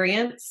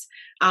experience.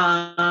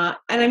 And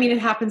I mean, it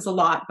happens a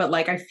lot, but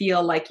like, I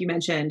feel like you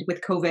mentioned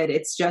with COVID,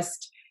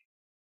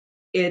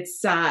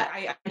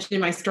 I mentioned in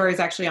my stories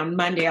actually on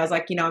Monday, I was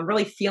like, I'm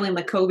really feeling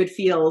the COVID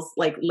feels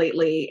like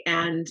lately.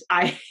 And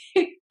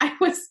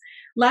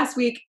last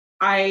week,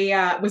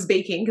 I was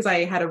baking because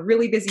I had a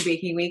really busy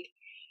baking week,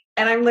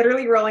 and I'm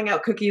literally rolling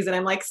out cookies and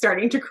I'm like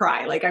starting to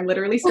cry. Like I'm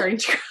literally starting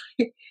to cry.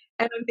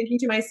 And I'm thinking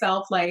to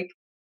myself, like,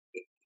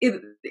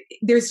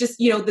 there's just,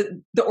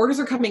 the orders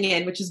are coming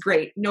in, which is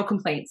great. No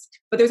complaints.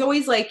 But there's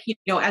always like,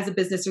 as a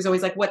business, there's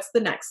always like, what's the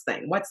next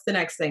thing? What's the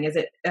next thing? Is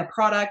it a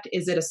product?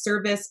 Is it a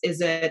service? Is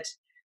it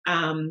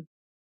a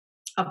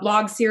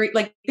blog series?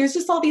 Like there's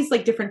just all these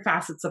like different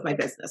facets of my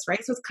business,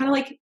 right? So it's kind of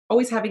like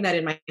always having that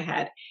in my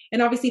head.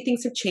 And obviously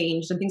things have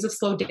changed and things have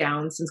slowed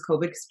down since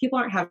COVID because people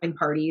aren't having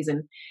parties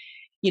and,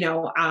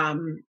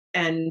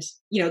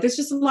 there's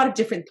just a lot of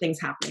different things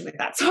happening with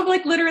that. So I'm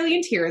like literally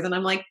in tears and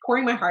I'm like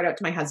pouring my heart out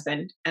to my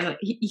husband, and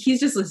he's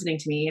just listening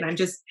to me, and I'm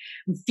just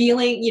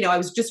feeling, I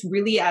was just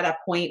really at a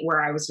point where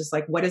I was just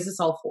like, what is this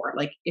all for?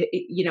 Like,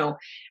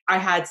 I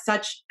had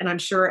such, and I'm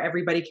sure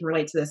everybody can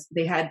relate to this.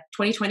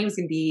 2020 was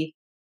going to be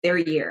their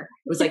year.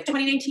 It was like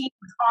 2019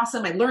 was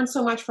awesome. I learned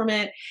so much from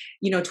it.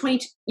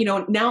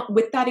 Now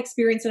with that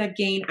experience that I've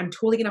gained, I'm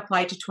totally going to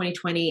apply it to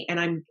 2020, and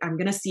I'm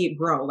going to see it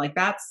grow.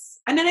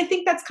 And then I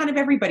think that's kind of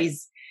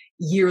everybody's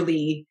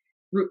yearly,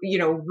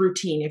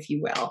 routine, if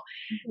you will.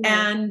 Mm-hmm.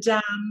 And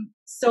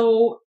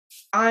so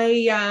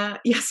I'm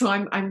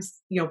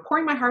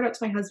pouring my heart out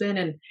to my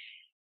husband,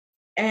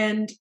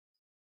 and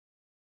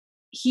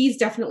he's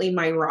definitely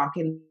my rock.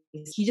 And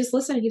he just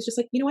listened, and he was just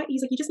like, you know what?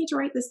 He's like, you just need to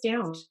write this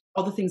down.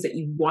 All the things that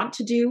you want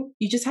to do,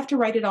 you just have to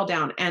write it all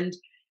down. And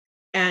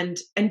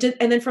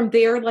then from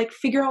there, like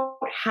figure out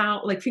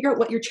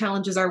what your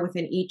challenges are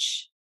within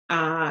each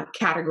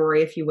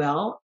category, if you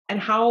will,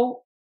 and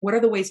what are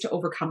the ways to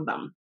overcome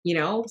them?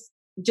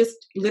 Just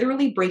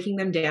literally breaking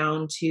them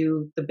down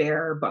to the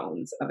bare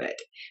bones of it,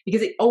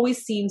 because it always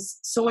seems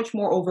so much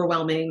more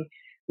overwhelming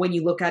when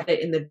you look at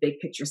it in the big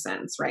picture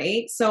sense,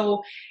 right?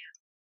 So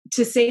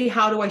to say,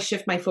 how do I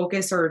shift my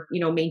focus or,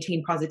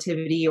 maintain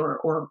positivity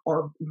or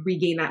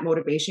regain that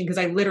motivation? Because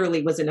I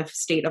literally was in a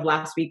state of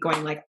last week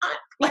going like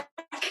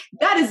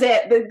that is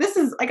it. This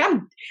is like,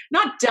 I'm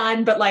not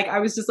done, but like, I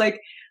was just like,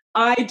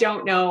 I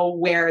don't know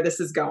where this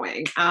is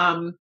going.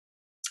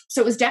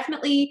 So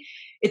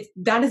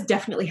that has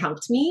definitely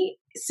helped me,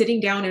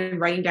 sitting down and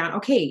writing down,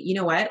 okay, you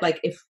know what?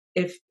 Like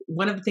if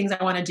one of the things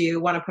I want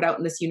to put out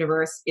in this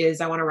universe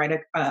is I want to write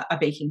a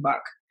baking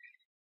book.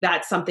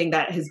 That's something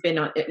that has been,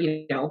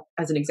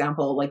 as an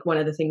example, like one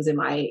of the things in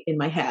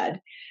my head.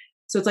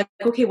 So it's like,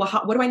 okay, well,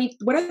 what do I need?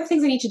 What are the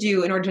things I need to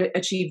do in order to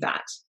achieve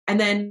that? And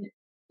then,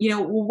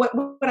 what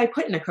would I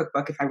put in a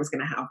cookbook if I was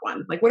going to have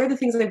one? Like, what are the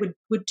things that I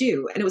would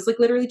do? And it was like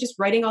literally just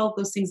writing all of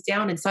those things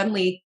down. And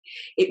suddenly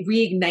it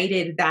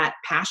reignited that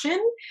passion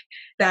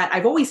that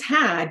I've always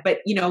had, but,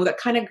 that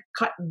kind of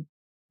got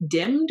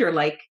dimmed or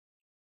like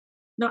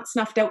not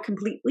snuffed out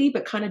completely,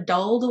 but kind of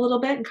dulled a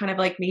little bit and kind of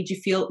like made you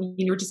feel,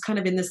 you're just kind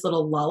of in this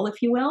little lull,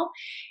 if you will.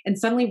 And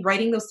suddenly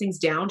writing those things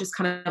down just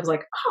kind of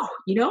like,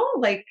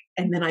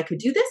 and then I could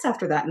do this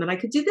after that. And then I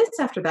could do this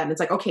after that. And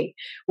it's like, okay,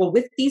 well,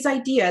 with these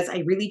ideas,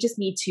 I really just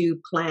need to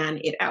plan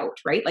it out,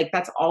 right? Like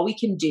that's all we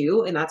can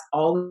do. And that's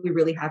all we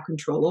really have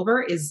control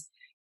over is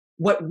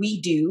what we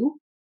do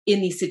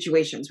in these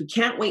situations. We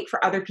can't wait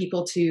for other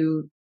people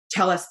to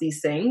tell us these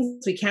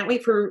things. We can't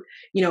wait for,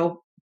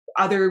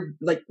 other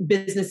like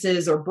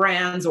businesses or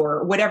brands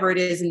or whatever it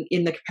is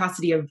in the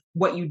capacity of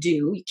what you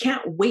do. You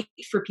can't wait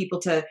for people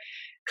to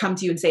come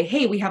to you and say,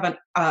 hey, we have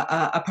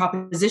a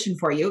proposition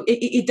for you.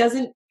 It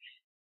doesn't,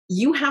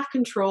 you have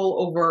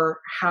control over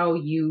how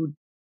you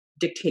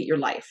dictate your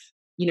life,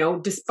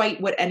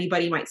 despite what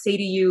anybody might say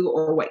to you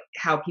or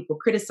how people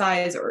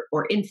criticize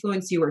or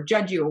influence you or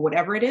judge you or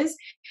whatever it is,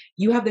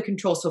 you have the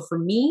control. So for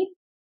me,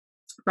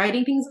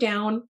 writing things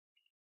down,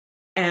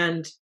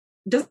 and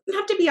doesn't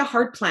have to be a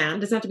hard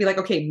plan. Doesn't have to be like,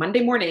 okay,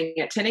 Monday morning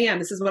at 10 a.m.,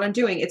 this is what I'm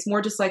doing. It's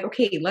more just like,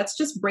 okay, let's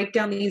just break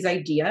down these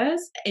ideas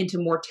into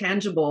more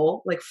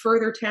tangible, like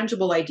further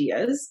tangible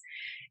ideas.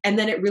 And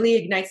then it really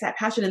ignites that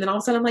passion. And then all of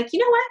a sudden I'm like, you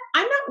know what?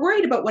 I'm not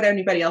worried about what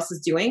anybody else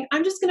is doing.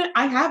 I'm just going to,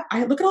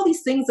 I look at all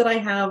these things that I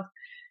have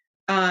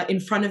in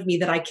front of me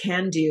that I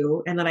can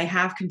do and that I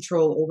have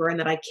control over and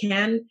that I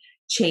can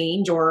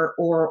change or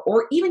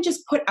even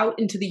just put out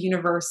into the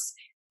universe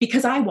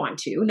because I want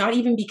to, not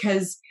even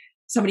because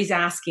somebody's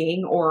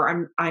asking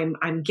or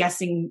I'm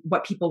guessing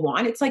what people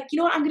want. It's like,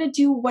 I'm going to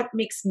do what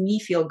makes me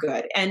feel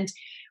good. And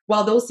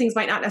while those things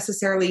might not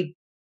necessarily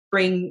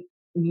bring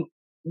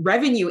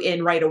revenue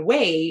in right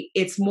away.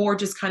 It's more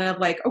just kind of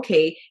like,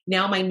 okay,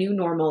 now my new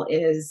normal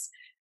is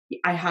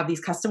I have these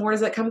custom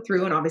orders that come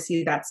through, and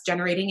obviously that's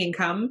generating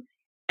income.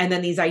 And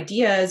then these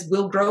ideas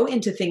will grow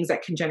into things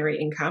that can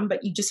generate income, but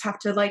you just have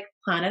to like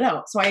plan it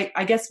out. So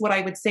I guess what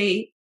I would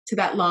say to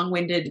that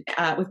long-winded,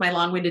 with my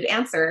long-winded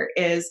answer,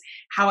 is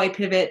how I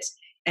pivot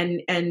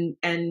and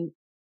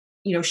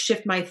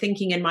shift my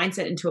thinking and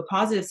mindset into a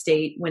positive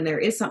state when there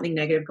is something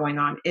negative going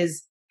on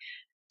is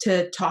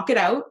to talk it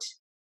out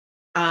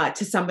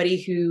to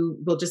somebody who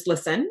will just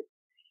listen,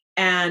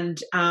 and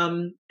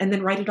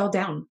then write it all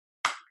down.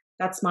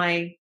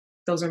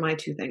 Those are my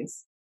two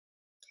things.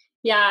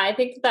 Yeah, I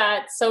think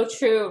that's so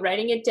true.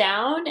 Writing it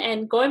down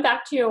and going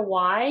back to your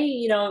why,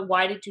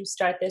 why did you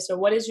start this, or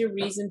what is your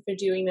reason for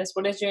doing this?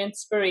 What is your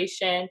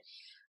inspiration?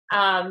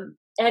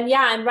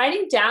 And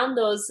writing down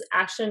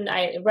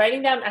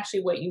writing down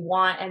actually what you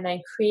want, and then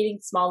creating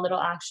small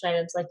little action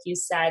items, like you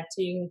said,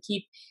 so you can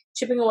keep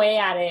chipping away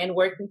at it and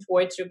working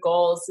towards your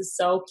goals is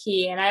so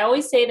key. And I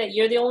always say that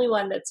you're the only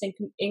one that's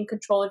in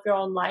control of your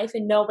own life,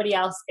 and nobody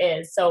else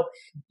is. So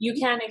you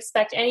can't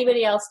expect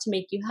anybody else to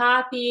make you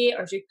happy,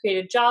 or to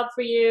create a job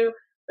for you,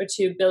 or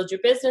to build your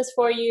business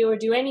for you, or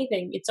do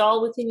anything. It's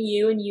all within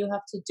you, and you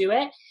have to do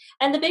it.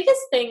 And the biggest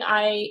thing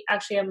I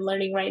actually am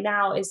learning right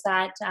now is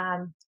that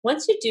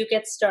once you do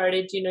get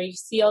started, you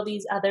see all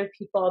these other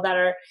people that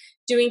are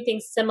doing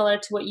things similar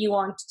to what you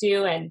want to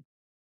do, and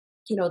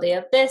they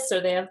have this or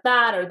they have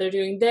that, or they're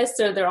doing this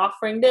or they're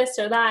offering this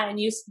or that, and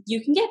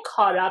you can get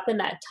caught up in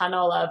that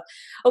tunnel of,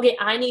 okay,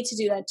 I need to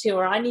do that too,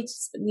 or I need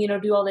to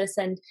do all this.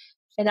 And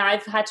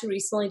I've had to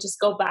recently just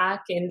go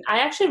back, and I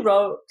actually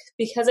wrote,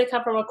 because I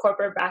come from a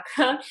corporate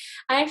background,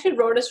 I actually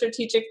wrote a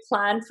strategic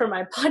plan for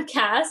my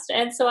podcast.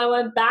 And so I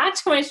went back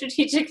to my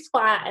strategic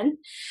plan.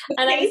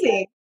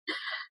 Amazing.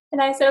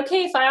 And I said,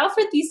 okay, if I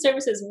offer these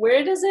services,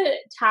 where does it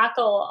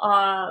tackle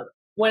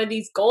one of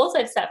these goals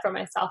I've set for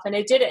myself? And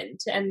it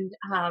didn't. And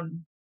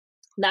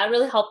that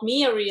really helped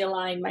me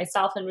realign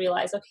myself and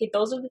realize, okay,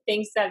 those are the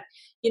things that,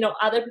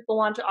 other people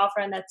want to offer,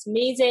 and that's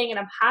amazing, and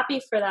I'm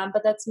happy for them,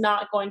 but that's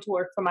not going to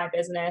work for my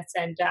business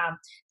and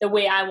the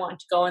way I want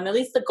to go, and at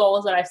least the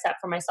goals that I've set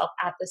for myself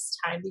at this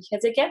time,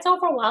 because it gets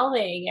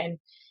overwhelming,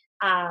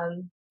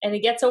 and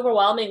it gets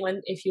overwhelming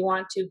if you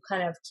want to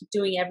kind of keep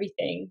doing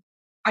everything.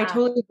 I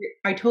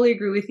totally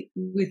agree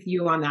with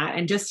you on that.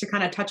 And just to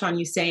kind of touch on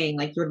you saying,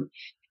 like,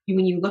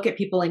 when you look at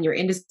people in your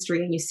industry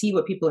and you see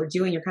what people are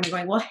doing, you're kind of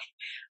going, well,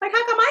 like,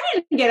 how come I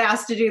didn't get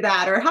asked to do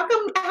that? Or how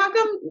come, how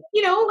come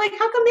they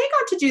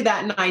got to do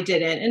that and I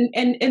didn't?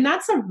 And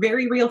that's a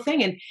very real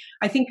thing. And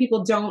I think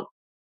people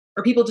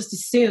just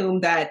assume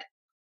that,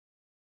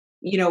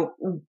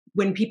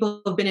 when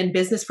people have been in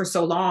business for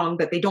so long,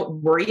 that they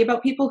don't worry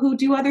about people who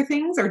do other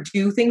things or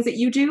do things that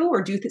you do,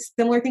 or do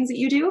similar things that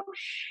you do.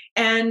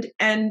 And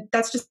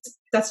that's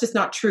just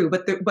not true.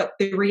 But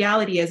the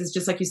reality is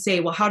just like you say,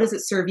 well, how does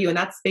it serve you? And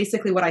that's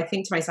basically what I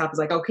think to myself is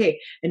like, okay,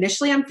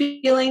 initially I'm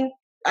feeling,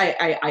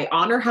 I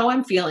honor how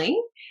I'm feeling.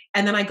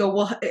 And then I go,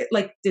 well,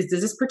 like, does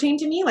this pertain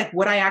to me? Like,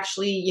 would I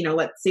actually,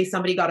 let's say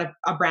somebody got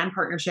a brand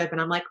partnership and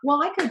I'm like,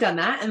 well, I could have done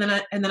that. And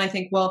then I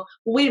think, well,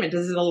 wait a minute,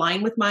 does it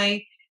align with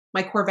my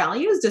core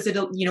values? Does it,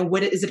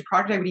 what is it a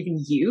product I would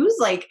even use?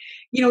 Like,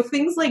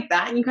 things like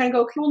that. And you kind of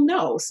go, okay, well,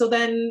 no. So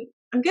then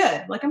I'm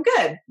good. Like, I'm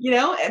good,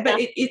 but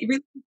it really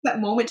takes that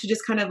moment to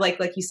just kind of like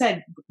you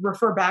said,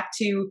 refer back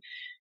to,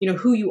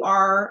 who you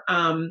are,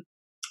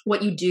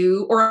 what you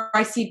do. Or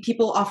I see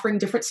people offering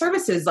different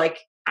services, like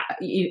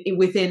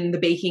within the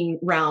baking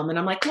realm. And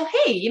I'm like, well,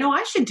 hey,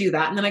 I should do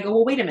that. And then I go,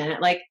 well, wait a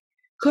minute. Like,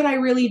 could I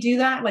really do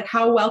that? Like,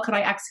 how well could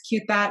I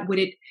execute that? Would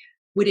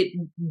it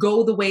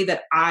go the way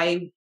that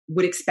I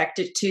would expect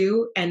it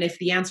to? And if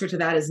the answer to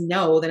that is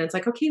no, then it's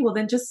like, okay, well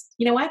then just,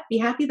 be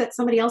happy that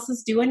somebody else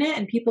is doing it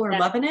and people are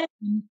loving it.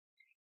 And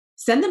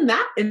send them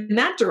that in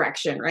that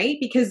direction, right?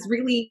 Because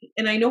really,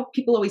 and I know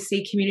people always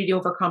say community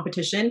over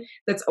competition.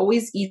 That's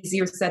always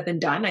easier said than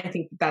done. I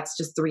think that's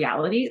just the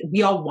reality.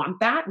 We all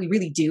want that. We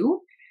really do.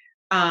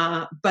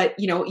 But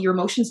your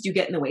emotions do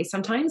get in the way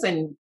sometimes,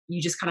 and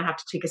you just kind of have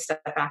to take a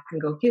step back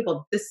and go, okay,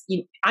 well,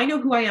 I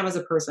know who I am as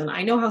a person.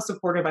 I know how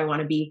supportive I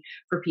want to be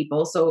for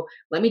people. So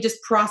let me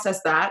just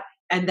process that,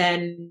 and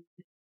then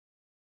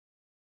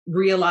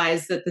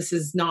realize that this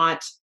is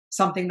not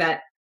something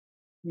that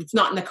it's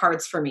not in the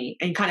cards for me,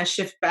 and kind of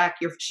shift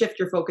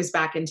your focus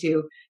back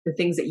into the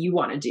things that you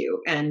want to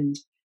do. And,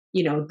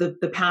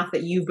 the path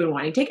that you've been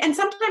wanting to take. And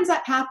sometimes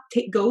that path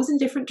goes in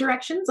different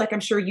directions. Like, I'm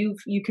sure you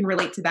can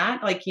relate to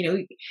that. Like,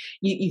 you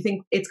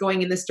think it's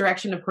going in this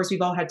direction. Of course,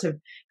 we've all had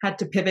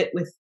to pivot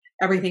with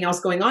everything else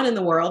going on in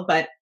the world.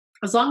 But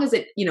as long as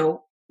it,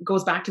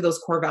 goes back to those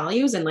core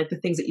values and like the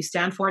things that you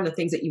stand for and the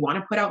things that you want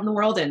to put out in the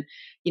world, and,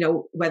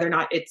 whether or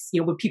not it's,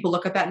 when people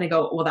look at that and they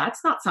go, well,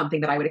 that's not something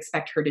that I would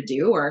expect her to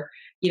do, or,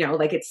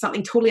 like it's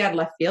something totally out of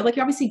left field. Like,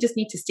 you obviously just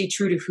need to stay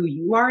true to who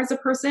you are as a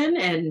person.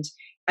 And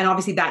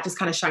obviously that just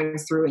kind of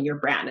shines through in your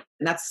brand.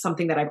 And that's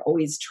something that I've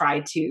always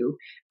tried to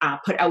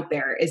put out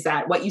there, is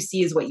that what you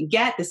see is what you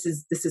get. This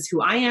is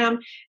who I am.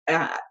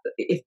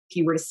 If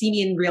you were to see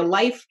me in real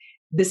life,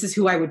 this is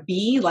who I would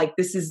be. Like,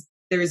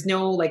 there is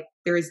no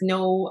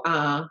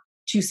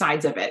two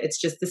sides of it. It's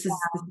just, this is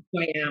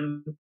who I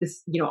am.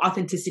 This,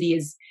 authenticity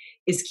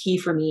is key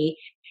for me.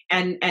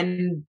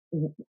 And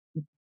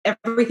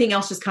everything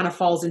else just kind of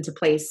falls into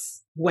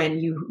place when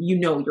you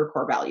know your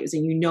core values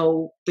and you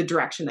know the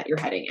direction that you're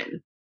heading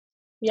in.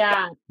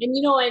 Yeah.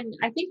 And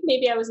I think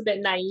maybe I was a bit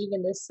naive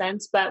in this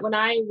sense, but when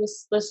I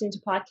was listening to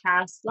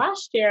podcasts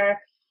last year,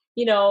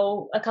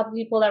 a couple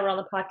people that were on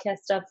the podcast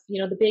stuff,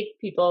 the big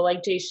people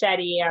like Jay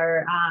Shetty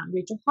or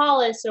Rachel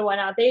Hollis or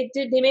whatnot, they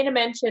made a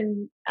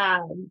mention,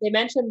 they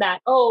mentioned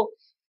that, oh,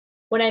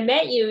 when I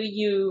met you,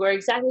 you were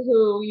exactly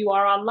who you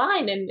are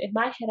online. And in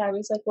my head, I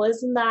was like, well,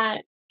 isn't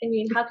that,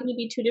 how can you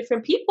be two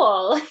different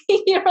people?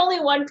 You're only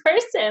one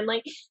person.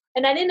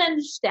 And I didn't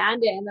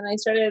understand it. And then I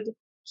started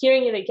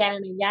hearing it again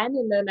and again.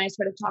 And then I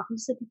started talking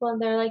to some people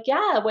and they're like,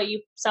 yeah,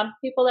 some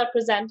people that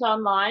present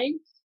online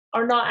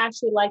are not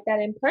actually like that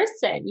in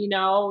person.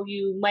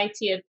 You might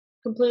see a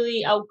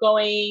completely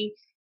outgoing,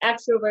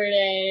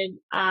 extroverted,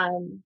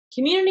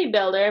 community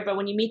builder, but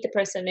when you meet the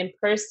person in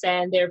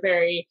person, they're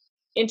very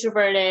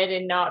introverted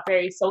and not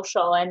very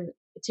social. And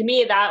to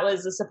me, that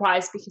was a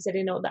surprise because I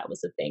didn't know that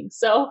was a thing.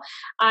 So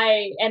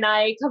I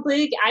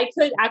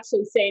could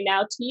actually say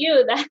now to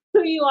you that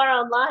who you are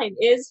online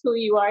is who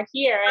you are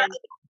here.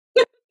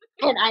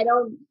 And I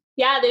don't,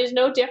 there's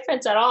no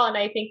difference at all. And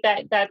I think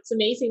that that's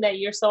amazing that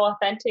you're so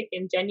authentic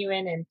and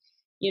genuine and,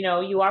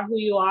 you are who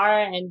you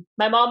are. And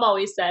my mom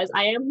always says,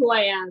 I am who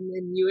I am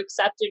and you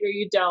accept it or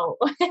you don't.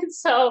 And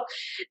so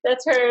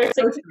that's her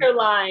signature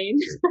line.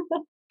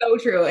 So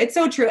true. It's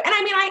so true. And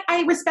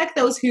I respect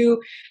those who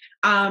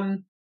are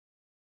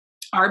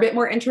a bit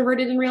more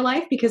introverted in real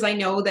life, because I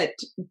know that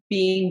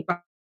being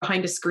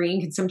behind a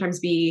screen can sometimes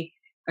be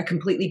a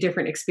completely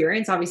different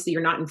experience. Obviously,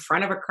 you're not in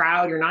front of a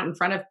crowd, you're not in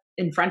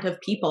front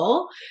of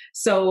people.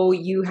 So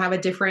you have a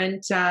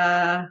different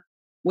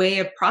way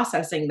of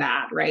processing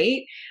that,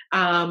 right?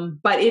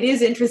 But it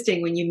is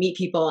interesting when you meet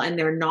people and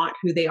they're not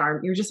who they are.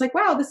 You're just like,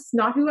 wow, this is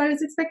not who I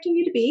was expecting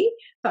you to be.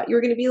 Thought you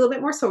were going to be a little bit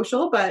more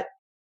social,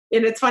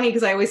 and it's funny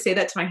because I always say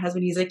that to my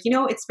husband. He's like,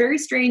 it's very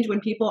strange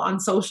when people on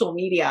social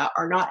media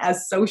are not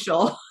as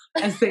social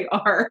as they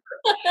are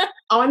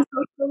on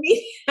social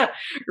media,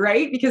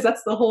 right? Because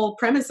that's the whole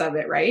premise of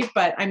it, right?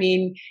 But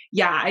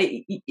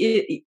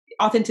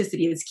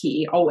authenticity is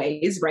key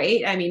always,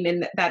 right?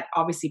 And that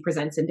obviously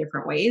presents in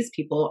different ways.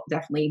 People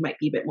definitely might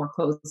be a bit more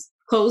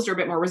closed or a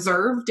bit more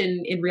reserved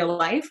in real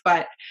life,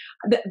 but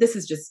this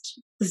is just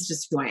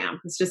who I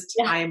am. It's just,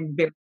 I am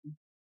very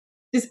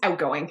just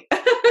outgoing.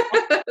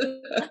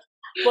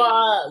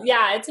 Well,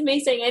 yeah, it's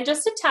amazing. And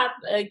just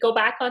to go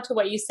back onto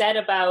what you said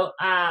about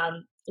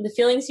the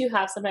feelings you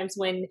have sometimes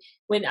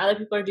when other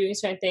people are doing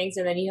certain things,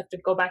 and then you have to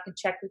go back and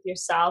check with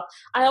yourself.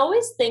 I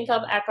always think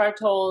of Eckhart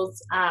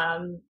Tolle's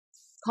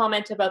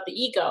comment about the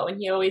ego, and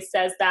he always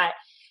says that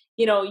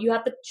you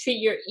have to treat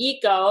your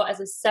ego as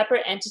a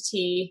separate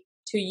entity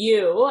to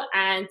you,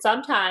 and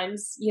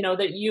sometimes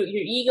that your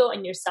ego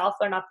and yourself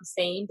are not the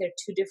same. They're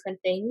two different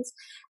things,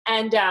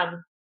 and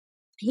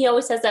he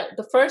always says that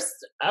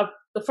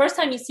the first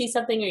time you see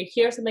something or you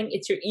hear something,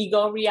 it's your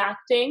ego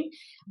reacting.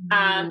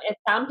 And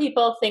some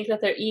people think that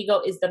their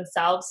ego is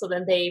themselves, so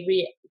then they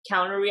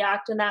counter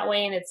react in that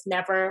way, and it's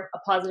never a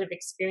positive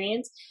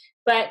experience.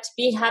 But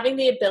having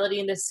the ability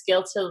and the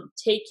skill to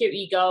take your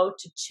ego,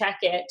 to check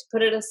it, to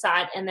put it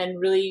aside, and then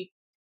really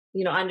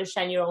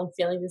understand your own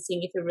feelings and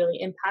seeing if it really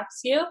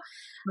impacts you.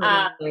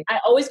 I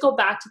always go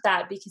back to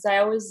that because I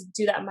always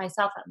do that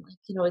myself. I'm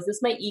like, is this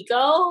my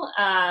ego?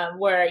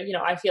 Where,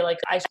 I feel like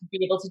I should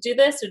be able to do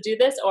this,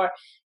 or,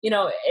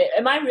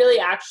 am I really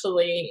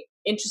actually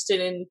interested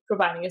in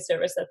providing a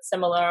service that's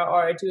similar,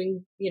 or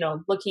doing,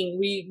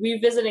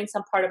 revisiting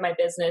some part of my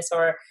business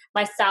or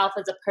myself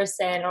as a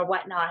person or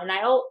whatnot. And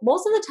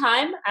most of the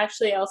time,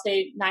 actually, I'll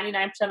say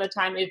 99% of the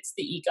time, it's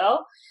the ego.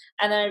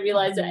 And then I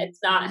realized that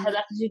has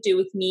nothing to do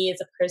with me as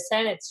a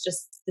person. It's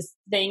just this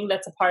thing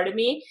that's a part of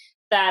me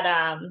that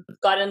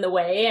got in the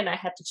way, and I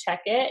had to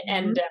check it.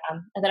 And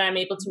then I'm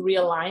able to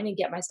realign and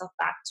get myself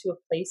back to a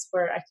place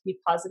where I can be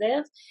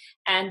positive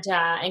and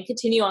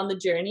continue on the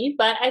journey.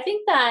 But I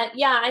think that,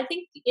 I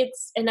think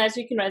and as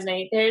you can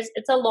resonate,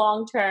 it's a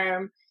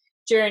long-term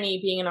journey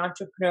being an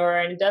entrepreneur,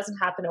 and it doesn't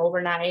happen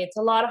overnight. It's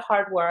a lot of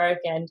hard work.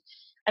 And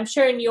I'm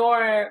sure in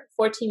your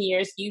 14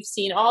 years, you've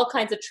seen all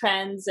kinds of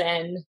trends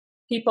and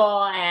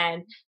people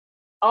and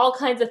all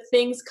kinds of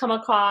things come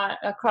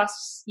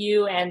across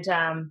you. And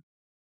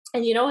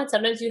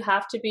sometimes you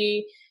have to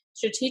be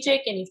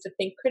strategic, and you have to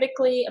think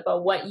critically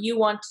about what you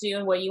want to do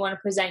and what you want to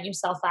present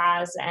yourself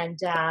as, and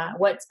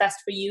what's best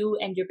for you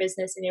and your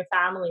business and your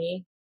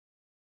family.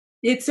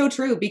 It's so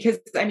true, because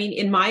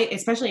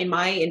especially in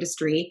my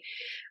industry,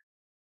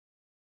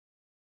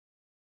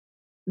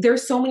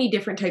 there's so many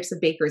different types of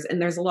bakers,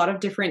 and there's a lot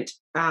of different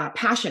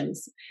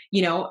passions.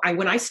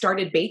 When I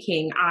started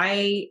baking,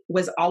 I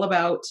was all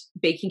about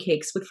baking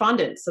cakes with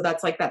fondant. So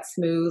that's like that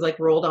smooth, like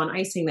rolled on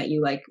icing that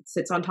you like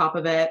sits on top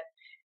of it,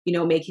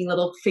 making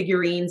little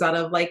figurines out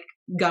of like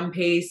gum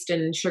paste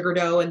and sugar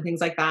dough and things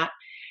like that.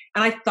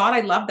 And I thought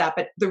I loved that.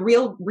 But the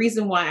real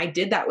reason why I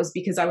did that was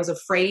because I was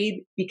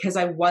afraid, because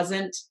I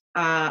wasn't,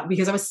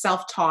 because I was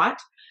self-taught.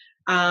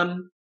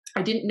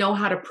 I didn't know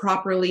how to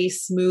properly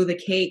smooth a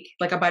cake,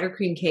 like a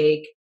buttercream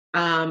cake.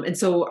 And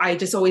so I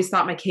just always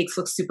thought my cakes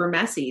looked super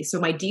messy. So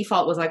my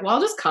default was like, well,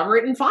 I'll just cover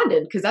it in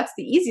fondant because that's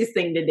the easiest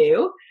thing to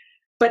do.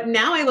 But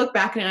now I look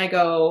back and I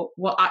go,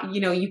 well,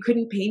 you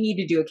couldn't pay me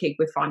to do a cake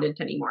with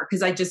fondant anymore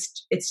because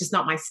it's just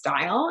not my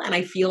style. And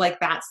I feel like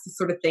that's the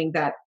sort of thing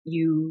that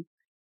you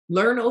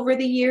learn over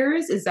the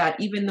years, is that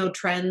even though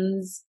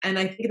trends, and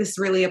I think this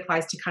really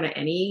applies to kind of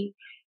any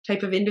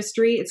type of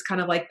industry, it's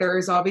kind of like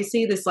there's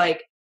obviously this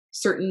like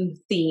certain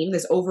theme,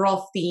 this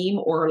overall theme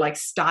or like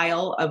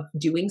style of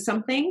doing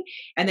something.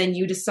 And then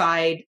you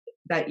decide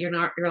that you're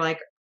like,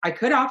 I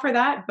could offer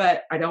that,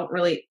 but I don't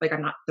really like,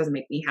 doesn't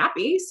make me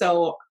happy.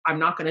 So I'm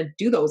not going to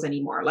do those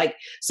anymore. Like,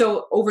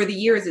 so over the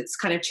years, it's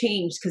kind of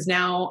changed because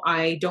now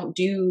I don't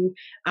do,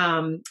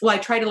 I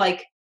try to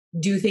like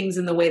do things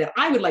in the way that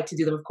I would like to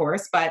do them, of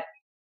course. But,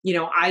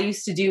 I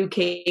used to do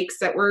cakes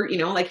that were,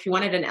 like if you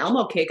wanted an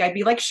Elmo cake, I'd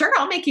be like, sure,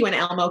 I'll make you an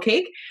Elmo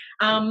cake.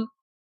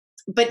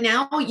 But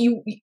now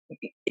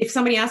if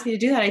somebody asked me to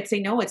do that, I'd say,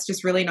 no, it's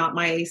just really not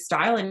my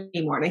style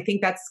anymore. And I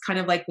think that's kind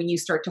of like when you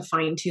start to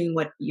fine tune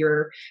what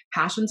your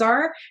passions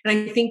are.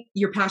 And I think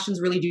your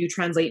passions really do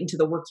translate into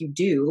the work you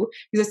do.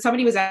 Because if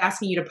somebody was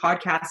asking you to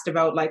podcast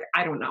about like,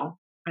 I don't know,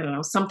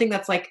 something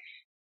that's like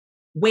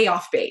way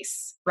off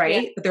base,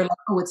 right? Yeah. But they're like,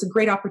 oh, it's a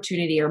great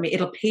opportunity, or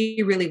it'll pay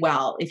you really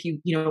well if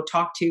you,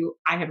 talk to,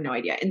 I have no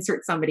idea,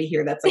 insert somebody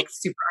here that's like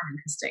super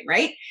interesting,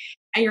 right?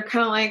 And you're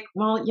kind of like,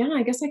 well, yeah,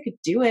 I guess I could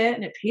do it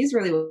and it pays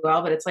really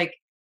well, but it's like,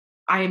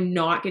 I am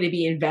not going to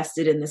be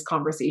invested in this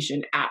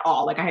conversation at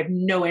all. Like I have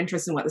no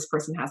interest in what this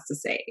person has to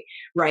say.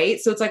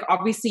 Right. So it's like,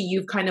 obviously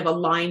you've kind of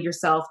aligned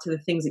yourself to the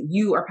things that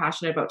you are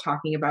passionate about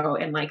talking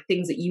about and like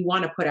things that you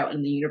want to put out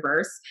in the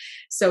universe.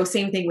 So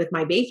same thing with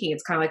my baking.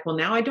 It's kind of like, well,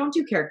 now I don't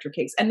do character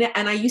cakes. And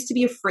I used to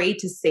be afraid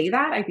to say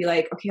that. I'd be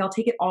like, okay, I'll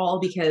take it all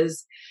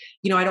because,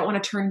 I don't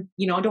want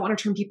to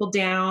turn people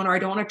down, or I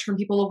don't want to turn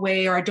people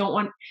away, or I don't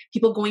want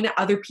people going to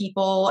other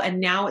people. And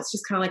now it's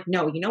just kind of like,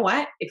 no, you know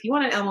what? If you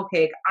want an Elmo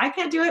cake, I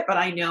can't do it, but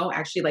I know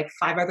actually like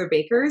 5 other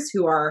bakers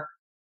who are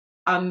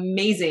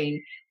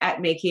amazing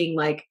at making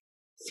like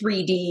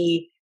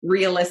 3D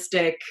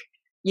realistic,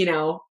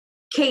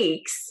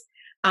 cakes.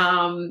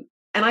 And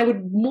I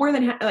would more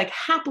than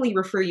happily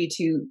refer you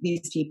to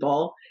these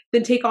people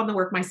than take on the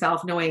work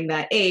myself, knowing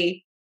that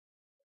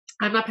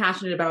I'm not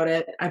passionate about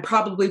it. I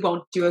probably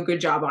won't do a good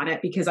job on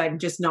it because I'm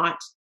just not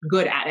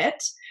good at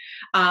it.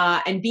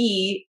 And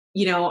B,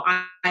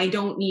 I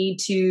don't need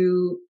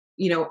to,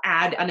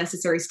 add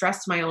unnecessary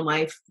stress to my own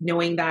life,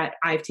 knowing that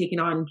I've taken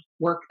on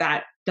work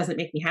that doesn't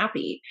make me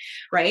happy.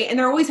 Right. And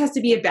there always has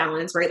to be a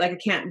balance, right? Like I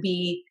can't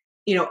be,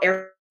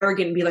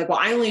 arrogant and be like, well,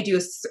 I only do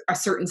a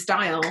certain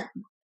style,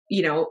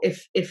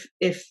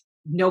 if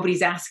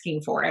nobody's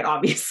asking for it,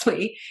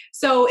 obviously.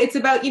 So it's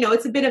about,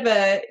 it's a bit of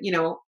a,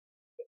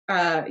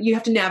 you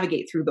have to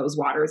navigate through those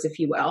waters, if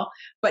you will.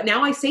 But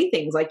now I say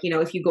things like,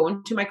 if you go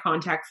into my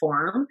contact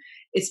form,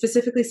 it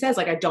specifically says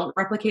like, I don't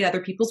replicate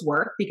other people's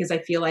work because I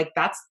feel like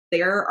that's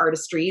their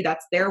artistry,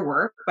 that's their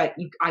work, but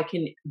I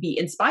can be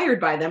inspired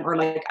by them or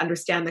like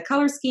understand the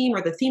color scheme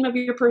or the theme of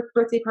your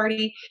birthday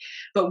party.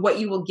 But what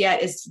you will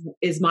get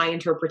is my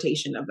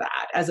interpretation of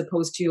that, as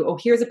opposed to, oh,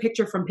 here's a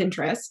picture from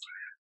Pinterest.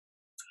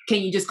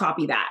 Can you just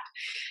copy that?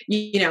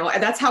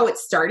 That's how it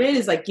started,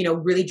 is like,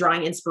 really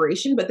drawing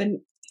inspiration, but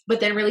then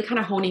really kind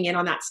of honing in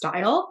on that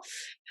style,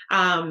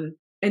 and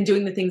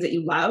doing the things that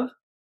you love,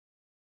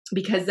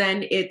 because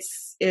then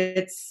it's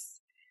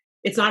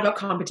not about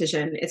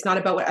competition. It's not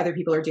about what other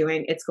people are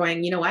doing. It's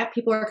going, you know what?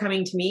 People are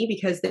coming to me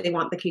because they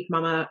want the Cake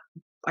Mama,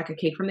 like a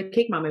cake from the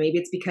Cake Mama. Maybe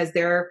it's because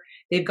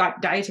they've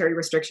got dietary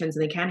restrictions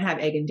and they can't have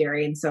egg and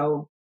dairy. And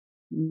so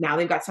now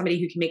they've got somebody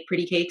who can make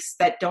pretty cakes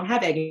that don't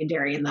have egg and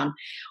dairy in them.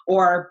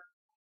 Or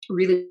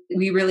we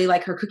really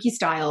like her cookie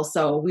style,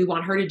 so we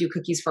want her to do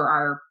cookies for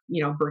our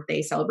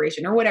birthday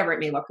celebration or whatever it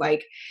may look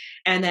like.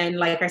 And then,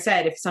 like I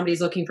said, if somebody's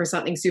looking for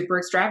something super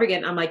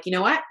extravagant, I'm like, you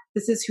know what,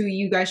 this is who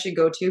you guys should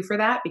go to for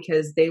that,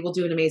 because they will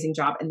do an amazing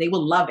job and they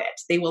will love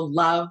it. They will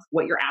love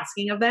what you're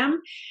asking of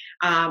them,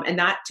 and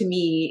that to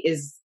me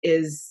is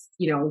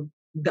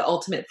the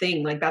ultimate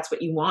thing. Like that's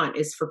what you want,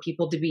 is for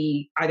people to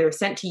be either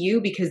sent to you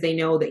because they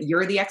know that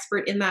you're the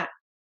expert in that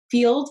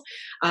field,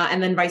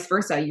 and then vice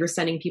versa, you're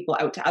sending people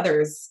out to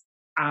others,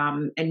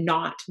 and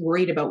not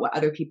worried about what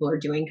other people are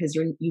doing, because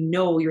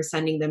you're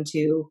sending them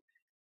to,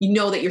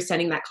 that you're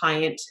sending that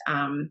client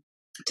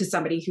to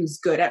somebody who's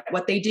good at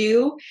what they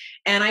do.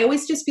 And I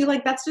always just feel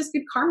like that's just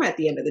good karma at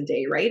the end of the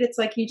day, right? It's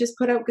like you just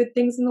put out good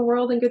things in the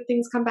world and good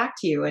things come back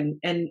to you,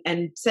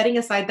 and setting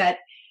aside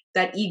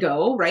that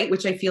ego, right,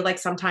 which I feel like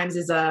sometimes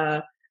is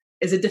a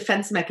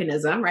defense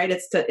mechanism, right?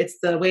 It's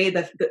the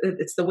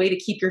way to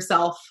keep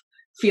yourself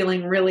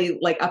feeling really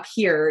like up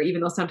here,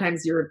 even though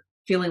sometimes you're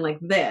feeling like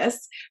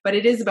this. But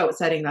it is about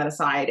setting that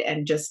aside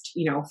and just,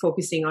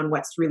 focusing on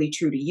what's really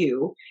true to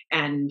you,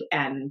 and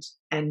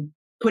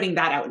putting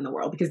that out in the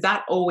world, because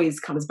that always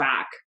comes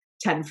back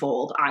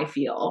tenfold, I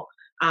feel,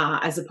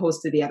 as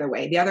opposed to the other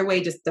way. The other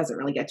way just doesn't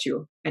really get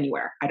you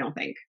anywhere, I don't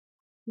think.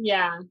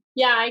 Yeah.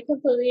 Yeah, I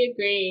completely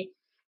agree.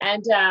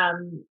 And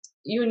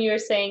you when you were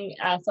saying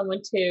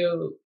someone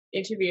to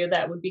interview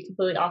that would be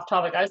completely off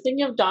topic, I was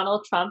thinking of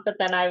Donald Trump, but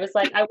then I was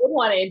like, I wouldn't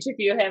want to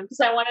interview him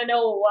because I want to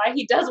know why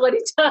he does what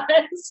he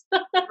does.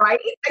 Right?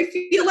 I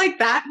feel like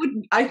that would,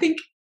 I think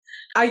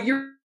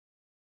you're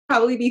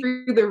probably be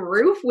through the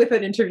roof with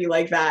an interview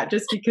like that,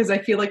 just because I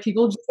feel like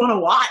people just want to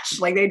watch,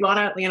 like they'd want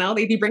to,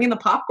 they'd be bringing the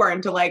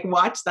popcorn to like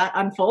watch that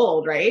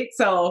unfold. Right.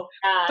 So,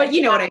 but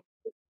you know what I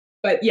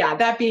but yeah,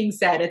 that being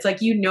said, it's like,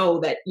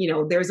 that,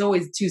 there's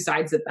always two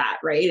sides of that,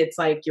 right? It's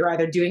like, you're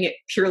either doing it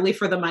purely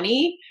for the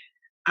money,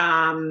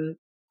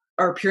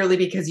 or purely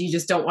because you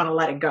just don't want to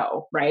let it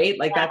go, right?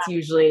 Like that's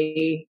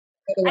usually,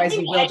 otherwise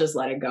you will just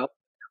let it go.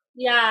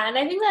 Yeah. And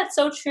I think that's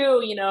so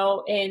true,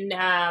 in,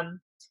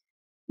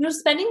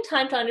 spending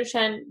time to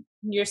understand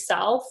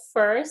yourself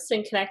first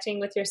and connecting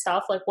with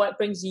yourself, like what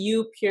brings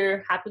you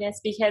pure happiness.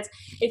 Because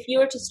if you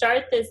were to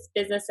start this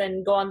business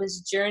and go on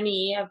this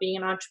journey of being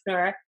an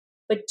entrepreneur,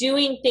 but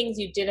doing things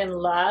you didn't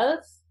love,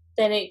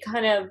 then it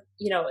kind of,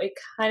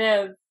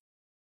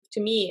 to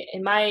me,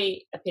 in my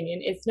opinion,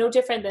 it's no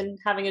different than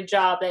having a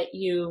job that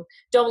you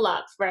don't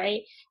love,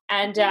 right?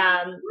 And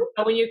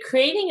when you're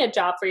creating a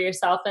job for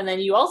yourself and then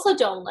you also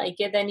don't like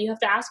it, then you have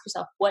to ask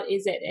yourself, what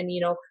is it? And,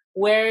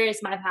 where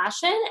is my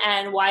passion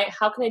and why,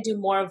 how can I do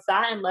more of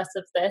that and less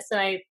of this? And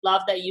I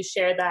love that you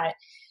share that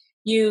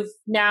you've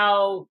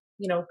now,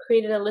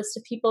 created a list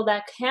of people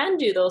that can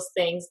do those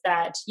things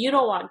that you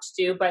don't want to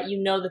do, but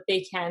that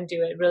they can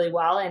do it really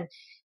well. And,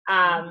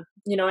 and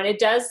it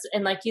does,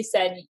 and like you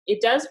said,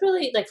 it does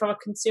really, like from a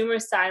consumer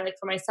side, like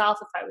for myself,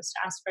 if I was to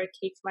ask for a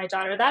cake for my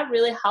daughter, that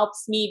really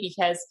helps me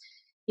because,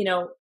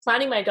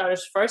 planning my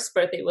daughter's first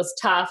birthday was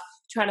tough,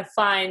 trying to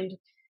find,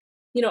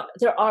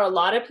 there are a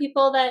lot of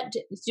people that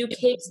do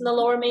cakes in the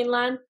Lower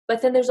Mainland,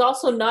 but then there's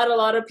also not a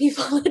lot of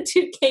people that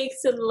do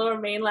cakes in the Lower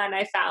Mainland.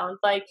 I found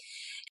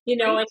and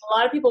a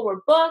lot of people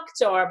were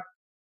booked or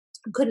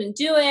couldn't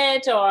do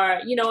it or,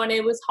 and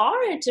it was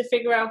hard to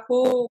figure out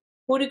who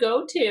to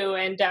go to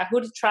and who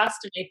to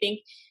trust. And I think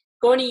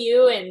going to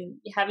you and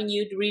having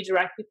you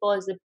redirect people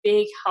is a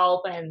big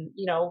help. And,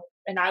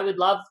 and I would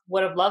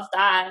have loved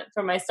that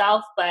for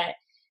myself,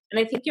 and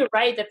I think you're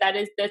right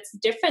that's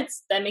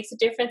difference. That makes a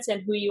difference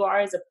in who you are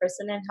as a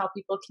person and how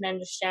people can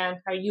understand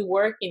how you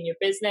work in your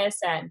business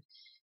and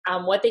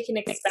what they can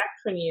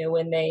expect from you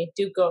when they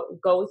do go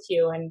with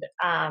you. And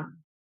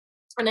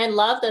I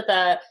love that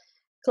the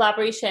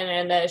collaboration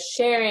and the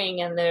sharing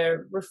and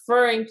the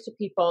referring to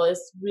people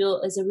is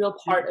a real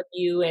part of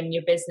you and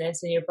your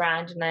business and your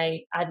brand. And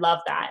I love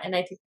that. And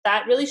I think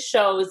that really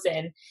shows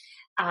in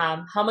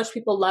how much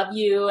people love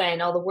you and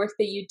all the work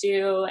that you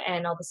do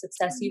and all the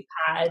success you've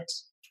had.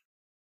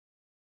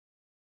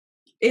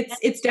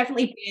 It's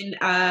definitely been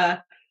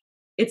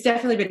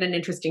an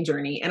interesting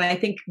journey. And I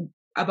think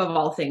above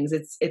all things,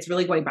 it's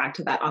really going back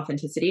to that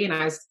authenticity. And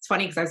it's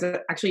funny because I was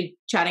actually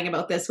chatting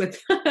about this with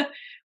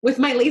with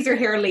my laser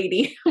hair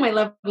lady, my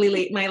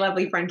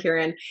lovely friend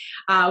Karen.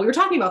 We were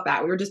talking about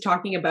that. We were just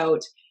talking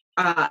about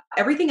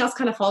everything else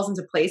kind of falls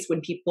into place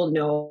when people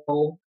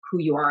know who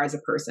you are as a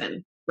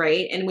person,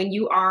 right? And when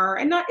you are,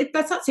 and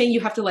that's not saying you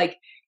have to like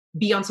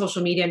be on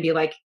social media and be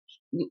like,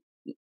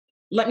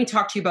 let me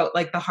talk to you about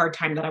like the hard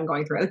time that I'm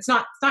going through. It's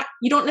not,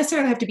 you don't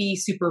necessarily have to be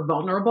super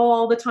vulnerable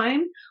all the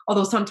time.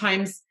 Although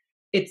sometimes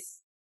it's,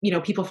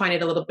 people find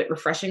it a little bit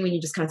refreshing when you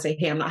just kind of say,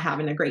 hey, I'm not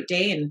having a great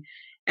day.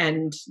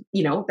 And,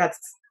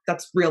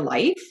 that's real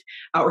life,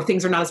 or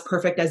things are not as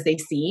perfect as they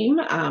seem.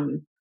 I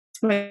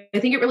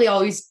think it really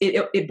always,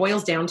 it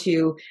boils down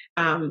to,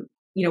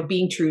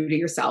 being true to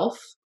yourself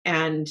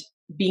and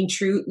being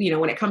true,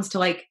 when it comes to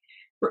like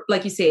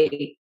you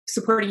say,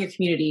 supporting your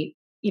community,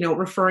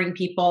 referring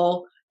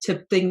people to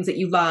things that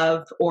you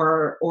love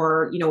or,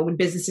 when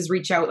businesses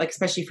reach out, like,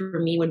 especially for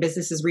me, when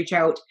businesses reach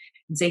out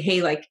and say,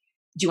 hey, like,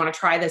 do you want to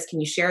try this? Can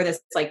you share this?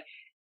 It's like,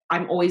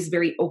 I'm always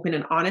very open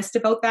and honest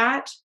about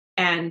that.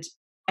 And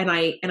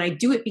I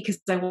do it because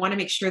I want to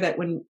make sure that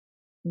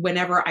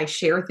whenever I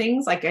share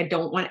things, like, I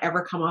don't want to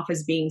ever come off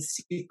as being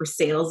super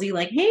salesy,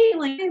 like, hey,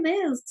 like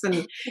this,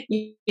 and,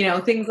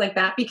 things like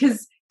that,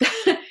 because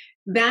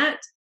that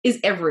is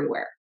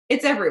everywhere.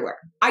 It's everywhere.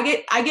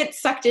 I get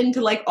sucked into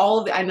like all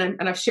of the,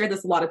 and I've shared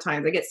this a lot of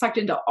times. I get sucked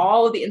into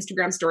all of the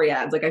Instagram story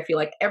ads. Like, I feel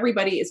like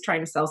everybody is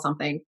trying to sell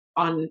something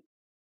on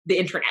the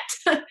internet.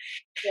 Yeah.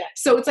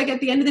 So it's like, at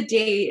the end of the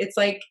day, it's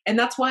like, and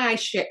that's why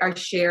I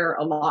share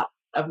a lot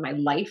of my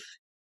life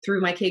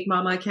through my Cake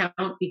Mama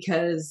account,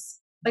 because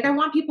like, I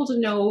want people to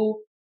know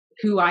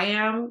who I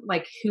am,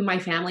 like who my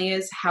family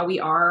is, how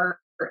we are,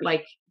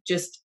 like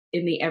just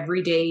in the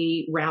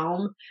everyday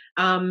realm.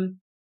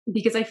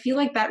 Because I feel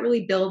like that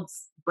really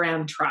builds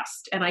brand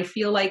trust. And I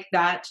feel like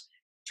that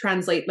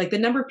translate, like the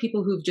number of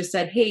people who've just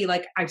said, hey,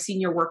 like I've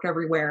seen your work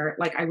everywhere,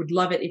 like I would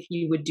love it if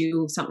you would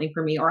do something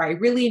for me, or I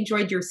really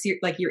enjoyed your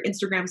like your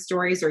Instagram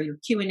stories or your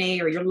Q&A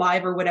or your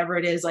live or whatever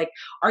it is, like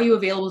are you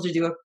available to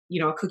do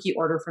a cookie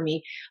order for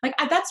me? Like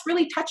that's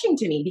really touching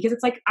to me, because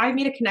it's like I've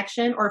made a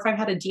connection, or if I've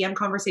had a DM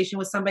conversation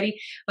with somebody,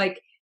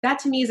 like that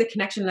to me is a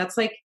connection that's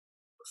like,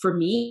 for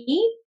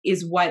me,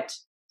 is what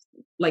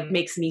like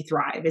makes me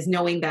thrive, is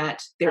knowing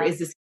that there is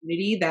this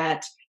community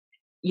that,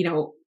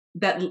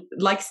 that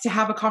likes to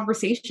have a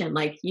conversation.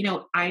 Like,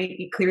 I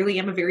clearly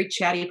am a very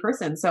chatty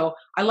person. So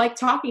I like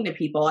talking to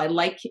people. I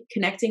like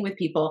connecting with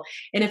people.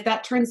 And if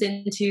that turns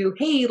into,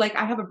 hey, like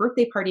I have a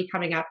birthday party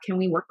coming up, can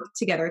we work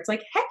together? It's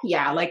like, heck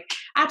yeah, like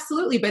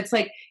absolutely. But it's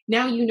like,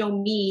 now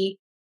me,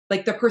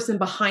 like the person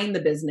behind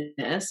the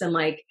business. And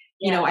like,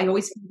 I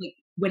always feel like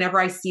whenever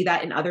I see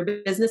that in other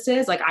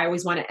businesses, like I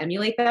always want to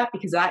emulate that,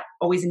 because that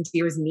always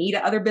endears me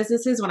to other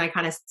businesses when I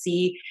kind of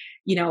see,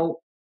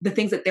 the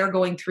things that they're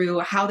going through,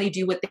 how they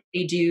do what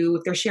they do,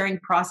 if they're sharing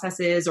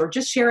processes or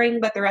just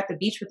sharing that they're at the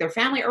beach with their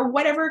family or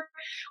whatever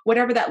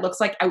that looks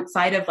like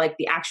outside of like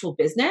the actual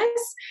business.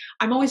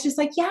 I'm always just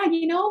like, yeah,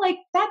 like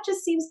that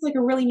just seems like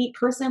a really neat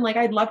person. Like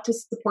I'd love to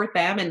support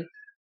them. And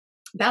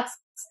that's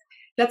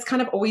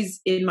kind of always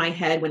in my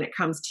head when it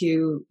comes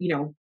to,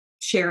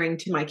 sharing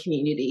to my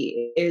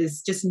community,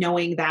 is just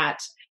knowing that,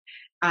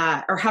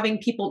 or having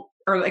people,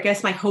 or I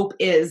guess my hope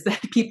is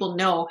that people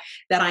know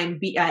that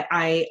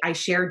I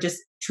share just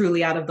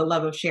truly out of the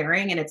love of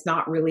sharing, and it's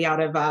not really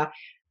out of a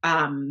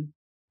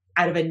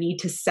need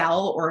to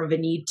sell or of a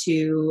need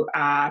to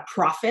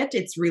profit.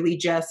 It's really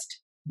just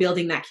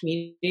building that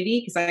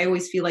community, because I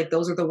always feel like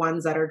those are the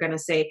ones that are going to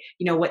say,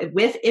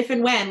 if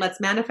and when,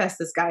 let's manifest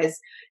this, guys,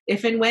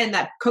 if and when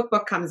that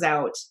cookbook comes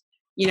out,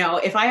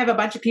 if I have a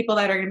bunch of people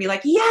that are going to be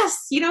like,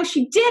 yes,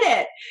 she did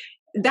it,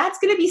 that's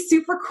going to be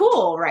super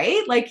cool,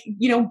 right? Like,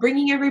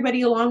 bringing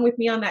everybody along with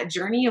me on that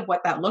journey of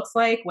what that looks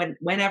like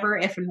whenever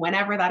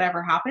that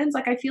ever happens.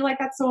 Like, I feel like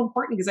that's so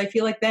important, because I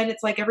feel like then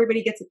it's like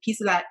everybody gets a piece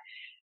of that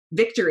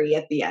victory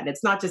at the end.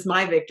 It's not just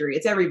my victory,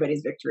 it's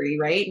everybody's victory,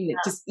 right? And it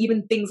just,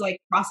 even things like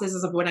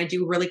processes of when I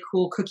do a really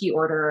cool cookie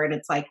order, and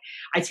it's like,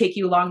 I take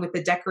you along with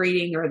the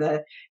decorating or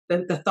the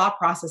thought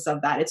process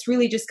of that. It's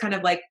really just kind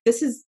of like,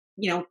 this is,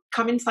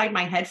 come inside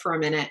my head for a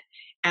minute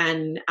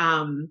and,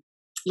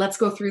 let's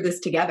go through this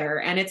together.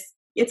 And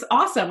it's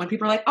awesome when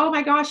people are like, oh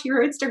my gosh,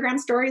 your Instagram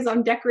stories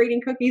on decorating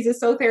cookies is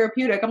so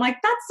therapeutic. I'm like,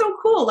 that's so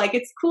cool. Like,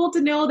 it's cool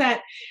to know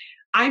that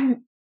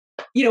I'm,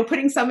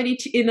 putting somebody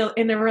in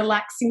a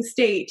relaxing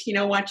state,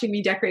 watching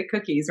me decorate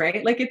cookies,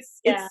 right? Like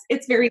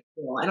it's very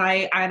cool. And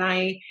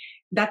I,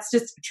 that's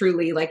just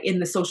truly like in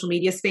the social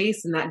media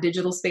space and that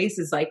digital space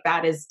is like,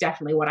 that is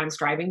definitely what I'm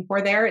striving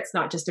for there. It's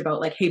not just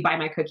about like, hey, buy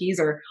my cookies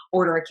or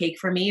order a cake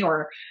for me,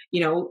 or,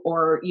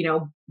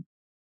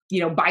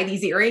 buy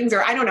these earrings,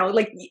 or I don't know,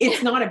 like,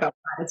 it's not about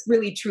that. It's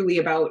really truly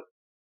about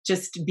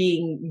just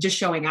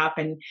showing up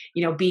and,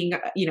 being,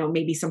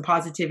 maybe some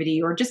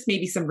positivity, or just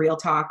maybe some real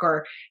talk,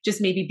 or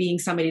just maybe being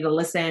somebody to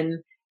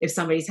listen if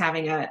somebody's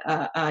having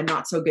a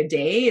not so good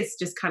day. It's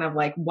just kind of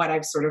like what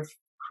I've sort of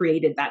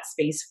created that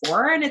space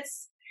for. And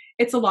it's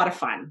a lot of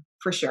fun,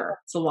 for sure.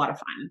 It's a lot of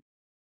fun.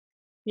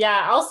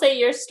 Yeah, I'll say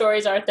your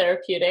stories are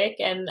therapeutic,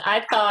 and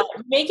I thought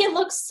make it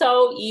look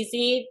so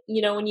easy,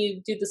 when you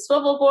do the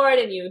swivel board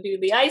and you do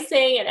the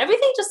icing, and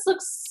everything just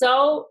looks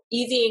so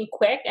easy and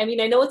quick. I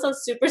mean, I know it's on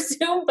super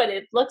soon, but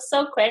it looks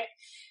so quick,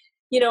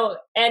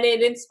 and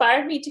it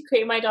inspired me to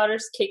create my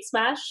daughter's cake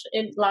smash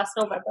in last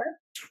November.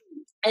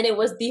 And it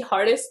was the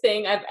hardest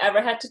thing I've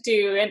ever had to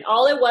do. And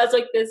all it was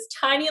like this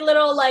tiny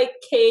little like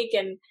cake,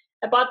 and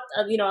I bought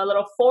a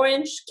little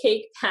 4-inch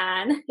cake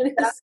pan, and it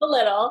was so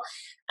little.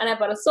 And I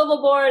bought a swivel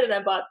board, and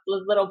I bought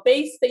the little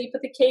base that you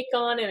put the cake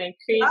on, and I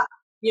created,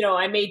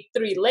 I made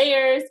 3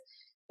 layers,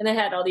 and I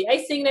had all the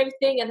icing and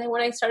everything. And then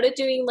when I started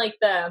doing like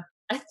I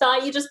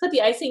thought you just put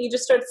the icing, you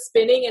just start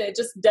spinning, and it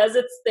just does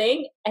its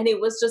thing. And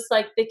it was just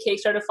like the cake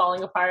started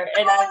falling apart,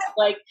 and I was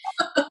like,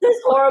 this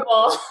is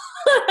horrible.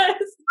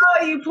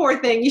 Oh, you poor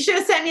thing! You should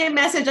have sent me a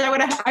message. I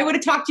would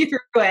have talked you through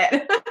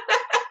it.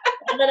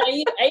 And then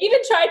I even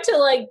tried to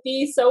like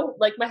be so,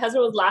 like, my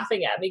husband was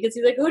laughing at me because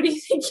he's like, who do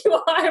you think you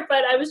are?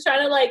 But I was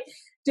trying to like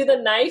do the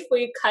knife where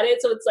you cut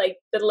it so it's like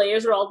the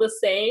layers are all the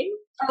same.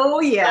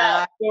 Oh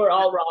yeah. They were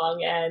all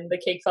wrong, and the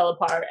cake fell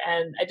apart,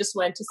 and I just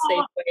went to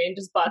Safeway and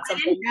just bought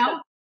something.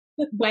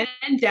 When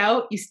in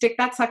doubt, you stick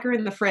that sucker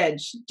in the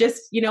fridge.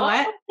 Just,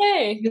 what?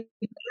 Okay.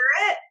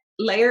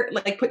 Layer,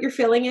 like put your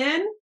filling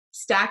in,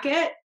 stack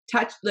it,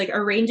 touch, like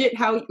arrange it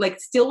how, like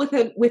still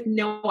with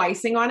no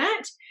icing on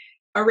it.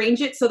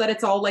 Arrange it so that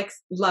it's all like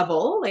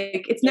level.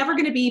 Like it's never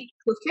going to be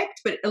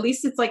perfect, but at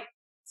least it's like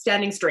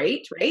standing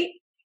straight, right?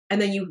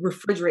 And then you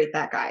refrigerate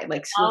that guy,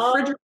 like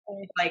refrigerate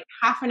like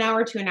half an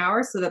hour to an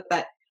hour, so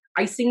that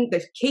icing,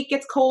 the cake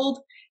gets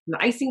cold and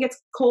the icing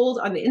gets cold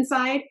on the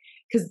inside.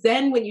 Because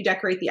then when you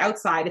decorate the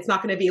outside, it's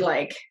not going to be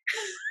like.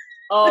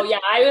 Oh yeah,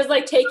 I was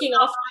like taking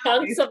off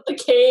chunks of the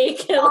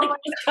cake and like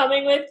just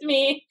coming with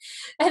me,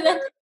 and then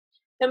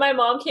And my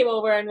mom came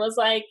over and was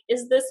like,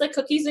 "Is this a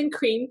cookies and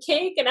cream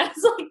cake?" And I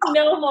was like,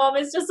 "No, Mom,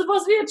 it's just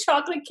supposed to be a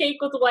chocolate cake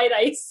with white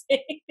icing."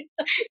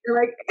 You're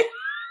like,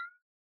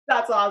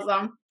 that's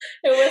awesome.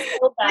 It was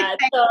so Like, bad.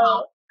 thanks, Mom.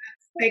 So,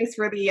 Thanks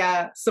for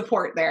the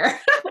support there.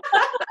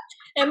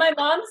 and my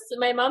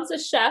mom's a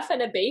chef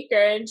and a baker,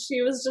 and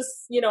she was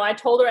just, I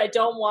told her I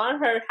don't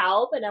want her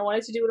help and I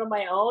wanted to do it on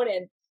my own.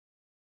 And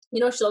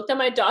she looked at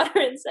my daughter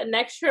and said,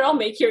 "Next year I'll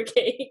make your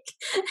cake."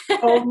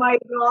 Oh my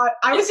God.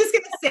 I was just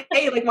going to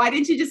say, like, why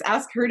didn't you just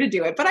ask her to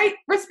do it? But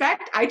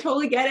I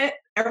totally get it.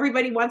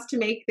 Everybody wants to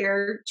make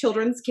their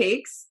children's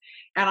cakes.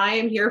 And I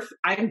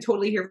am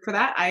totally here for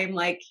that. I am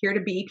like here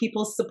to be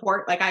people's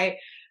support. Like I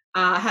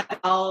had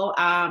all,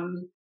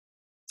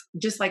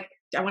 just like,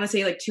 I want to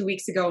say like 2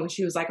 weeks ago, and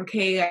she was like,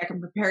 "Okay,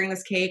 I'm preparing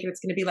this cake and it's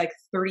going to be like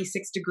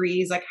 36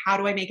 degrees. Like, how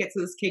do I make it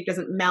so this cake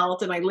doesn't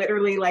melt?" And I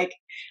literally like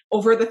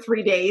over the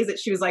 3 days that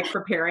she was like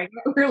preparing,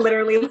 we're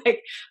literally like,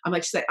 I'm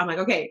like,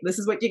 "Okay, this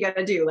is what you got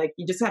to do. Like,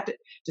 you just have to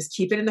just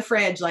keep it in the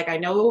fridge. Like, I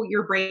know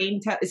your brain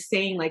is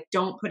saying like,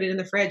 don't put it in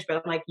the fridge, but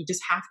I'm like, you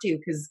just have to,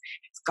 because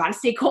it's got to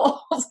stay cold."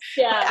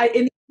 Yeah.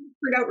 And it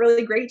turned out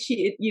really great.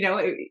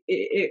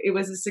 It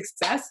was a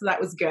success. So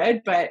that was good.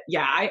 But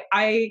yeah,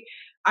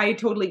 I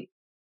totally,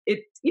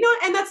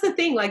 and that's the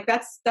thing, like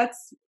that's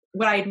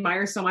what I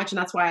admire so much. And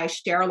that's why I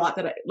share a lot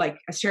I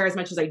share as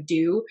much as I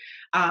do,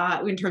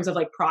 in terms of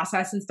like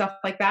process and stuff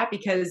like that,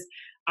 because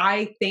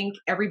I think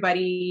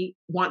everybody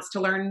wants to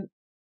learn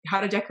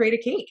how to decorate a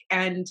cake,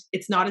 and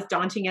it's not as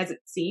daunting as it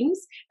seems.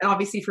 And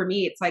obviously for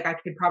me, it's like, I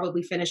could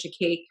probably finish a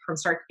cake from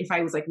start. If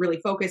I was like really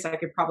focused, I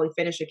could probably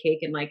finish a cake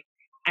in like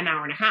an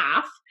hour and a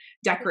half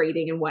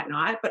decorating and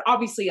whatnot. But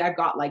obviously I've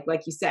got like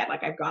you said,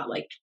 like I've got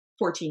like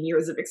 14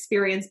 years of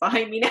experience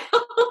behind me now.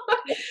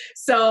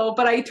 So,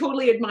 but I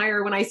totally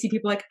admire when I see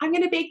people like, "I'm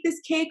going to bake this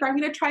cake," or "I'm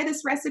going to try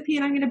this recipe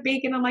and I'm going to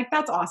bake it." I'm like,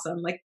 that's awesome.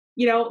 Like,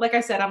 like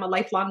I said, I'm a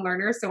lifelong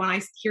learner. So when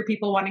I hear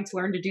people wanting to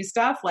learn to do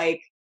stuff, like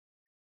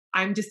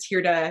I'm just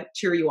here to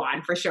cheer you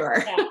on for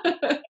sure.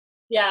 Yeah.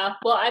 Yeah.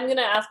 Well, I'm going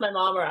to ask my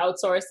mom or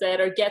outsource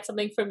it or get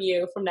something from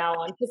you from now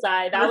on, because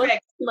that was too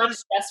much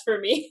stress for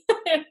me.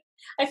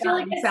 I feel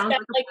like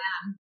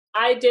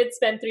I did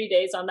spend 3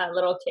 days on that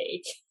little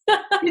cake.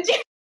 Did you?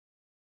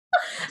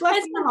 I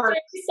spent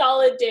 3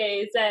 solid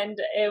days, and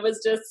it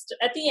was just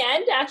at the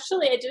end.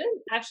 Actually, I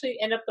didn't actually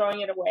end up throwing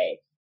it away.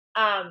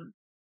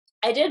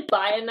 I did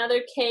buy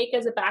another cake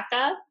as a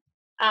backup.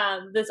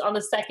 This on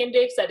the second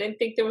day, because I didn't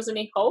think there was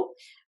any hope.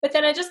 But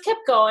then I just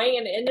kept going,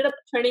 and it ended up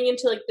turning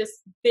into like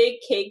this big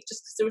cake,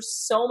 just because there was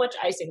so much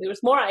icing. There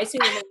was more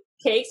icing than the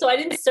cake, so I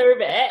didn't serve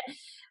it.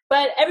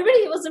 But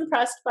everybody was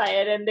impressed by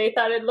it, and they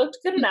thought it looked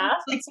good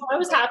enough. And so I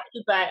was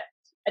happy, but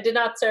I did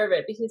not serve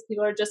it because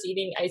people are just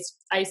eating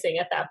icing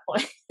at that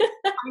point.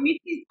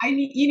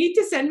 You need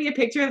to send me a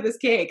picture of this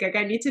cake. Like,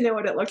 I need to know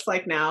what it looks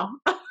like now.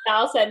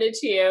 I'll send it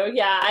to you.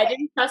 Yeah, I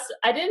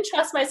didn't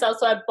trust myself,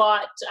 so I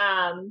bought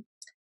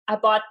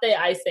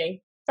the icing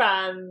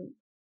from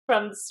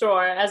the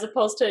store as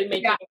opposed to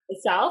making it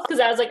myself, because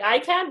I was like, I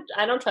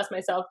don't trust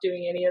myself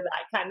doing any of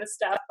that kind of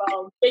stuff.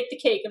 I'll bake the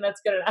cake and that's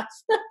good enough.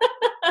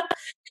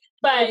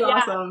 But that's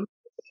awesome.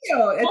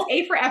 It's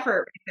A for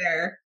effort right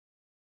there.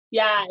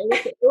 Yeah,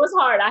 it was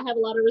hard. I have a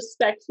lot of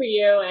respect for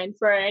you and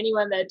for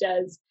anyone that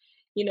does,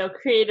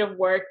 creative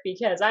work,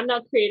 because I'm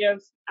not creative,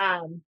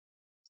 and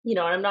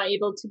I'm not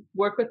able to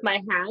work with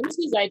my hands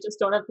because I just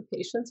don't have the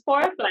patience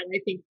for it. But I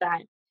think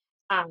that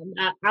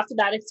after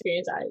that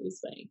experience, I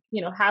was like,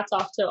 hats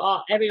off to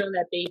everyone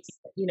that bakes,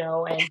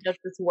 and does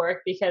this work,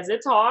 because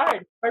it's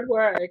hard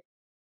work.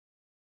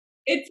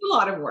 It's a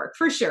lot of work,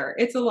 for sure.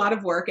 It's a lot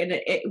of work. And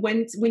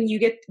when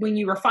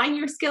you refine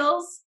your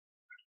skills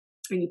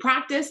and you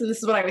practice, and this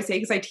is what I always say,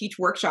 because I teach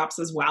workshops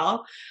as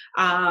well,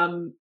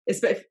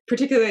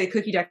 particularly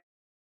cookie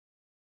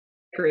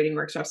decorating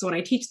workshops. So when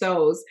I teach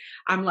those,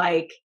 I'm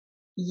like,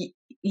 you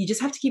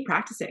just have to keep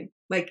practicing.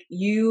 Like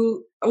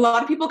a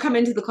lot of people come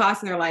into the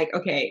class and they're like,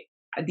 "Okay,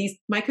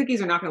 my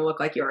cookies are not going to look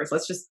like yours.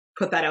 Let's just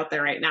put that out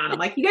there right now." And I'm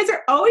like, you guys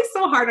are always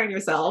so hard on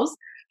yourselves.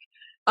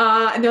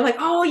 And they're like,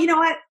 "Oh, you know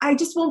what? I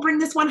just won't bring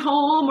this one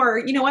home,"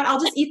 or, "You know what? I'll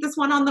just eat this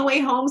one on the way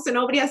home so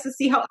nobody has to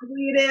see how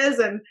ugly it is."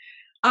 And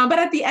but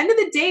at the end of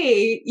the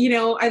day,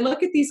 I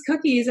look at these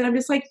cookies and I'm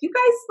just like, you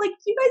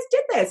guys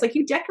did this, like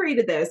you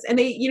decorated this, and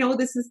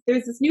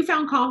there's this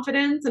newfound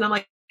confidence, and I'm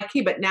like,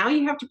 okay, but now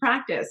you have to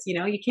practice.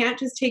 You can't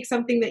just take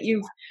something that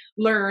you've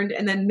learned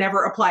and then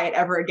never apply it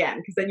ever again,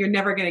 because then you're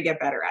never going to get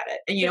better at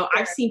it. And Sure.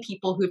 I've seen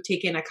people who've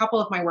taken a couple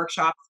of my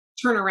workshops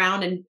turn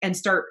around and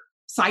start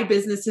side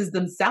businesses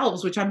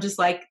themselves, which I'm just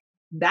like,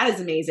 that is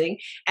amazing.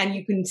 And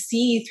you can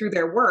see through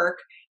their work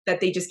that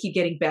they just keep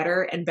getting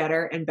better and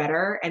better and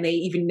better. And they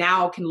even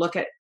now can look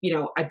at,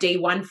 a day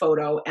one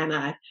photo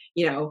and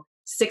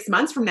 6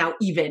 months from now,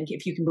 even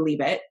if you can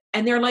believe it.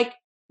 And they're like,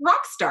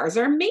 rock stars,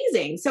 are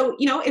amazing. So,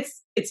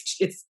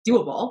 it's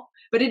doable,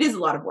 but it is a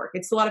lot of work.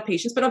 It's a lot of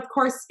patience. But of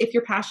course, if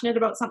you're passionate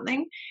about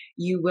something,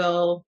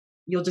 you'll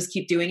just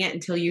keep doing it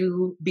until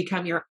you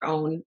become your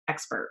own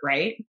expert,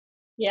 right?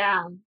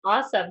 Yeah,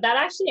 awesome. That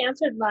actually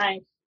answered my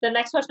the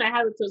next question I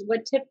had, which was,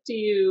 what tip do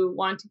you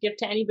want to give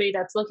to anybody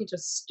that's looking to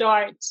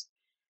start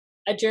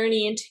a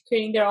journey into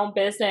creating their own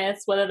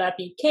business, whether that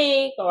be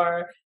cake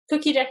or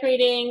cookie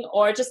decorating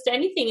or just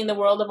anything in the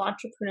world of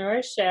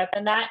entrepreneurship?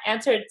 And that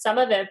answered some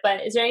of it,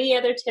 but is there any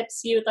other tips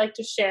you would like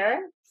to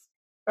share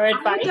or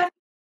advice?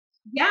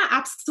 Yeah,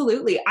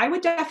 absolutely. I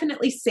would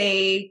definitely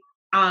say,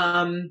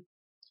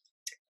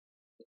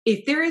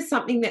 if there is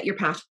something that you're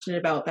passionate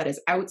about that is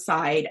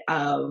outside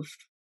of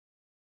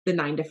the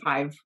 9 to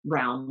 5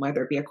 realm,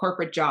 whether it be a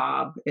corporate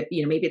job,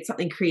 maybe it's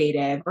something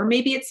creative, or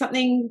maybe it's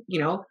something,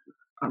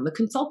 on the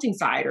consulting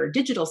side or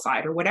digital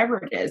side or whatever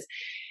it is.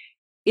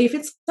 If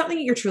it's something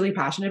that you're truly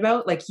passionate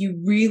about, like, you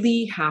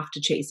really have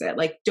to chase it.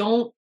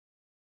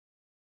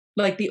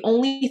 The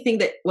only thing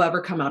that will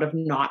ever come out of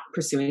not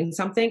pursuing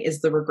something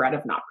is the regret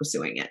of not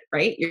pursuing it,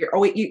 right? You're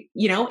always,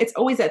 it's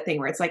always that thing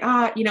where it's like,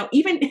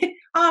 even,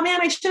 oh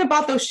man, I should have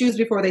bought those shoes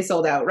before they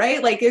sold out,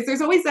 right? Like,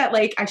 there's always that,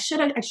 like, I should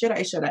have.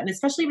 And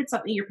especially if it's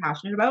something you're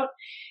passionate about,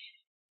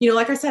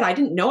 like I said, I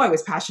didn't know I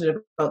was passionate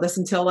about this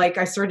until, like,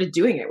 I started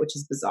doing it, which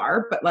is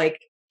bizarre, but, like,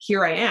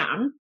 here I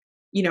am,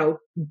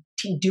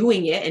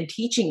 doing it and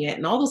teaching it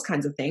and all those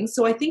kinds of things.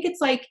 So I think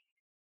it's like,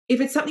 if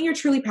it's something you're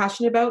truly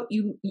passionate about,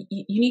 you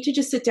need to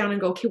just sit down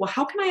and go, okay, well,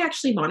 how can I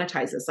actually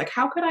monetize this? Like,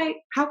 how could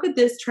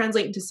this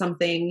translate into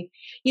something,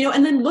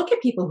 and then look at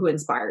people who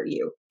inspire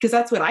you. Cause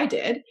that's what I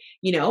did.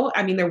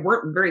 There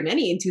weren't very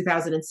many in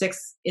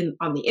 2006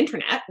 on the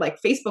internet. Like,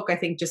 Facebook, I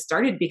think, just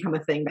started to become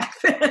a thing back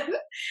then.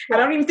 I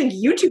don't even think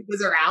YouTube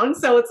was around.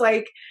 So it's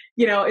like,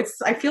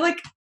 I feel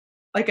like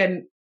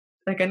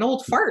an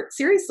old fart,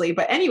 seriously.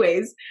 But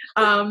anyways,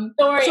 don't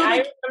worry. So,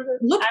 like,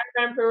 I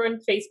remember when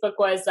Facebook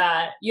was,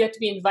 you had to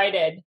be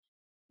invited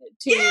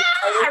to. Yeah,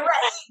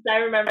 right. I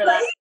remember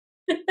right.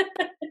 that.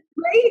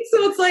 Right.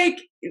 So it's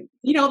like,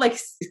 like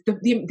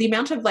the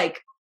amount of, like,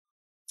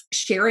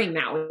 sharing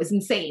now is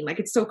insane. Like,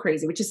 it's so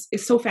crazy, which is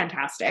so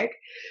fantastic.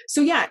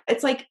 So yeah,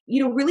 it's like,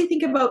 really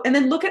think about, and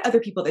then look at other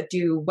people that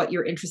do what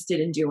you're interested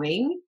in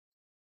doing,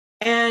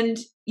 and,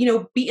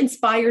 be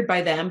inspired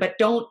by them, but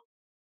don't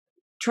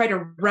try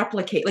to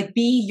replicate, like,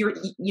 be your,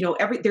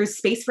 there's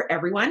space for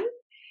everyone.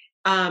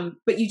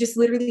 But you just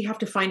literally have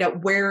to find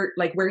out where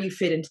you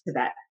fit into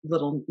that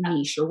little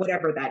niche or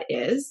whatever that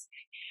is.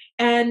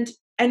 And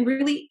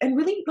really,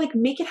 like,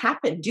 make it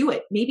happen. Do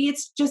it. Maybe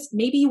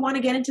you want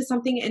to get into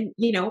something and,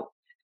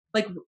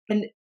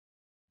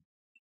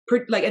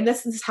 and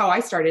this is how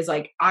I started, is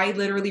like, I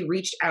literally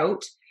reached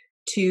out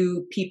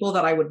to people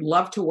that I would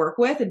love to work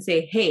with and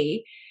say,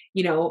 hey,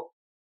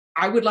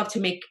 I would love to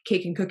make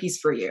cake and cookies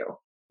for you.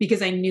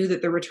 Because I knew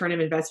that the return of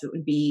investment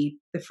would be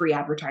the free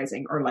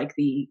advertising, or, like,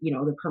 the,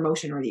 the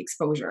promotion or the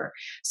exposure.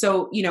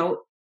 So,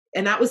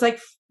 and that was, like,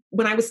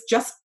 when I was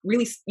just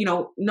really,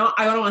 not,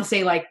 I don't want to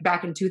say, like,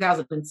 back in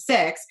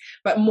 2006,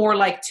 but more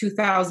like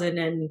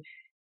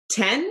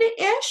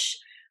 2010-ish,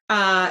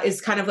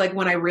 is kind of like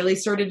when I really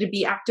started to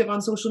be active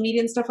on social media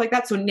and stuff like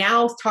that. So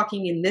now,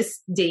 talking in this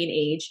day and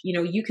age,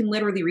 you can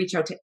literally reach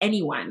out to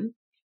anyone.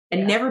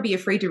 And never be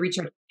afraid to reach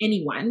out to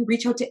anyone.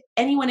 Reach out to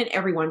anyone and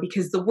everyone,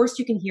 because the worst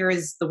you can hear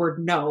is the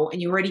word no,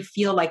 and you already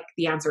feel like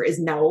the answer is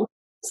no.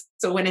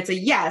 So when it's a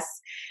yes,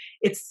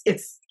 it's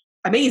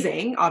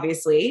amazing,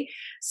 obviously.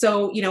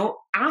 So,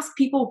 ask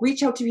people,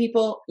 reach out to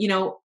people,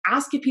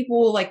 ask if people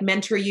will, like,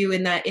 mentor you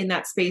in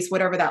that space,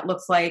 whatever that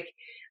looks like.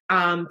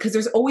 Because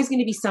there's always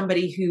going to be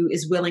somebody who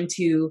is willing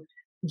to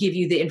give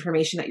you the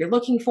information that you're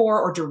looking for,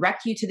 or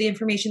direct you to the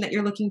information that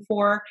you're looking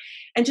for.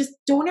 And just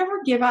don't ever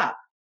give up.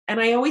 And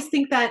I always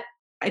think that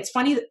it's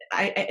funny.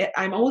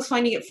 I'm always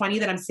finding it funny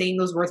that I'm saying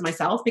those words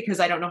myself,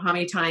 because I don't know how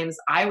many times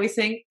I always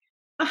think,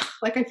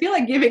 like, I feel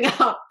like giving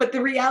up. But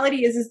the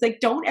reality is like,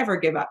 don't ever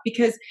give up,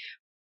 because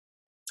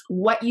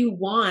what you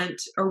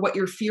want, or what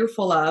you're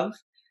fearful of,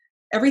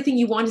 everything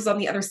you want is on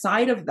the other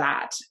side of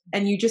that.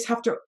 And you just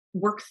have to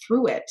work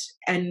through it,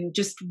 and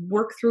just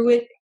work through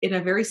it in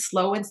a very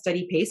slow and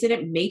steady pace. And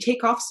it may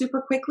take off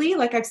super quickly,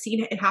 like I've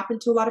seen it happen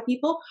to a lot of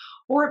people,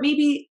 or it may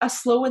be a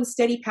slow and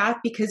steady path,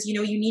 because,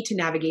 you need to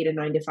navigate a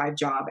 9 to 5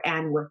 job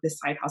and work this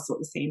side hustle at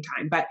the same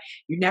time. But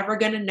you're never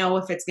going to know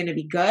if it's going to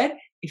be good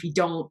if you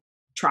don't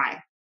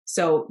try.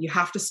 So you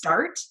have to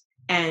start,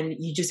 and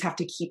you just have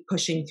to keep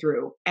pushing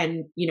through,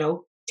 and,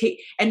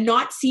 and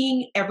not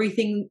seeing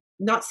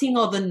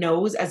all the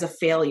no's as a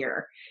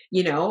failure,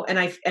 and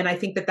I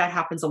think that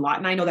happens a lot.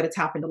 And I know that it's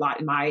happened a lot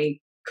in my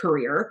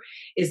career,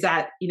 is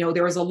that,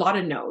 there was a lot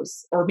of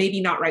no's, or maybe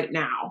not right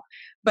now,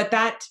 but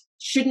that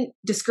shouldn't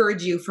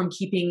discourage you from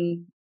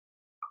keeping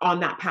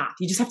on that path.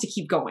 You just have to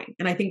keep going.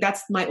 And I think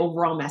that's my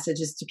overall message,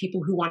 is to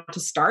people who want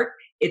to start.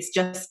 It's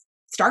just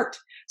start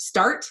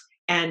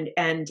and,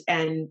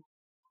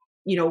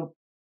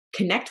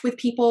 connect with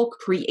people,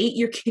 create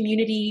your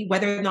community,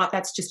 whether or not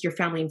that's just your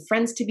family and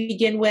friends to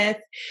begin with,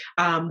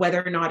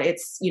 whether or not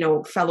it's,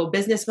 fellow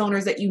business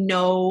owners that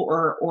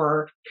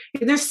or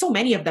there's so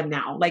many of them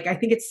now. Like, I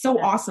think it's so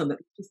awesome that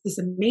it's this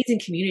amazing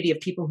community of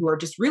people who are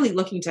just really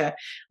looking to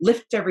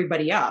lift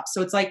everybody up.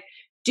 So it's like,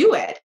 do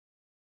it.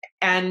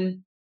 And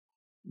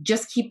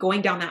just keep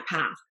going down that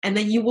path. And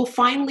then you'll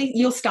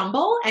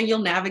stumble and you'll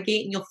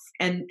navigate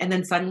and and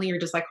then suddenly you're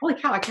just like, holy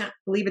cow, I can't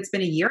believe it's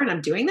been a year and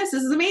I'm doing this.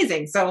 This is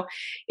amazing. So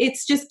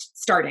it's just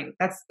starting.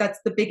 That's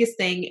the biggest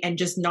thing. And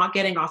just not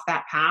getting off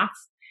that path.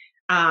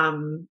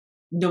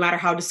 No matter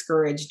how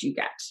discouraged you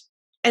get.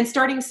 And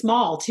starting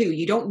small too.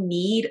 You don't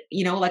need,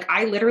 like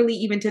I literally,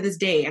 even to this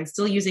day, I'm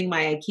still using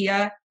my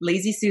IKEA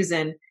Lazy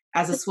Susan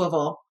as a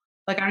swivel.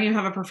 Like I don't even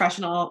have a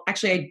professional,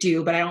 actually I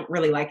do, but I don't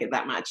really like it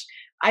that much.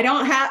 I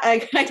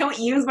don't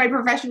use my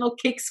professional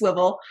kick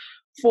swivel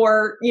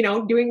for,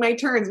 doing my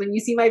turns. When you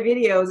see my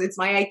videos, it's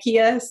my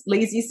IKEA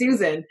Lazy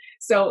Susan.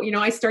 So,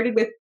 I started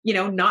with,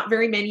 not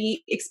very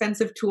many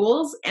expensive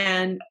tools,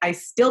 and I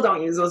still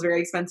don't use those very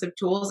expensive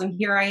tools. And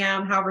here I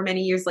am, however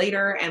many years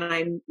later, and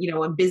I'm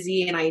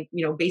busy, and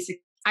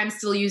I'm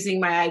still using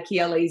my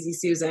IKEA Lazy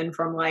Susan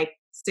from like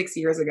 6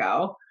 years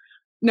ago.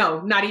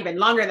 No, not even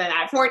longer than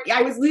that.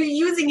 I was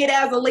using it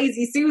as a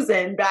Lazy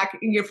Susan back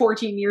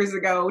 14 years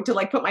ago to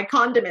like put my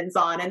condiments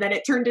on. And then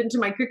it turned into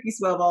my cookie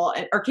swivel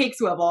or cake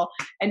swivel.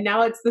 And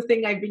now it's the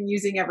thing I've been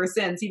using ever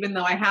since. Even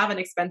though I have an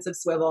expensive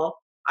swivel,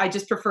 I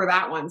just prefer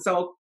that one.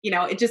 So,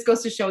 it just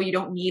goes to show you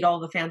don't need all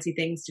the fancy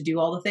things to do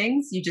all the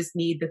things. You just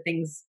need the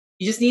things.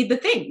 You just need the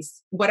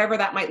things, whatever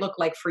that might look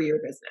like for your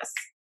business.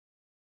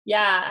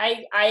 Yeah,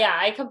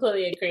 I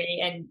completely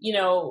agree. And,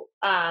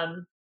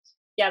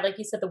 yeah, like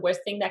you said, the worst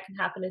thing that can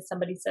happen is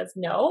somebody says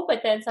no, but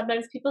then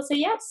sometimes people say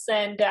yes.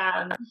 And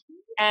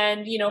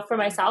for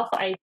myself,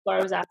 I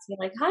was asking,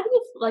 like, how do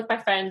you, like my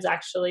friends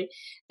actually,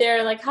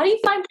 they're like, how do you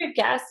find your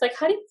guests? Like,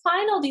 how do you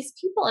find all these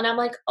people? And I'm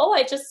like, oh,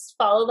 I just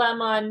follow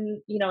them on,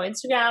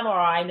 Instagram, or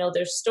I know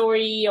their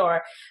story,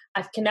 or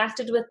I've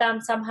connected with them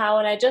somehow.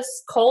 And I just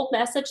cold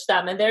message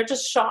them, and they're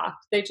just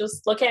shocked. They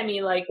just look at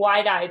me like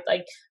wide-eyed,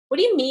 like, what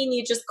do you mean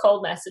you just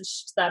cold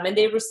messaged them? And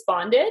they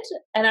responded.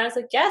 And I was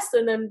like, yes.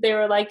 And then they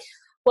were like,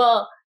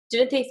 well,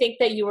 didn't they think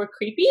that you were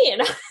creepy?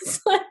 And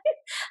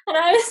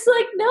I was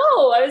like,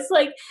 no. I was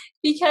like,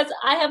 because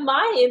I have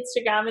my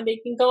Instagram, and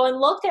they can go and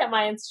look at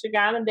my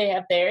Instagram, and they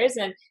have theirs,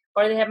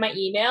 or they have my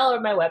email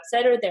or my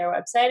website or their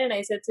website. And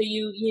I said, so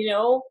you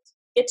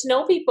get to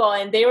know people.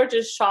 And they were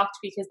just shocked,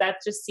 because that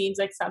just seems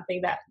like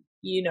something that,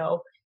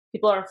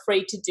 people are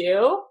afraid to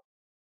do.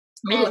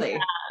 Totally.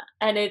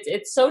 And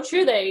it's so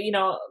true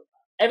that,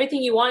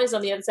 everything you want is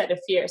on the other side of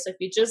fear. So if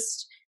you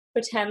just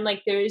pretend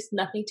like there's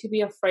nothing to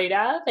be afraid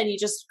of, and you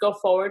just go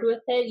forward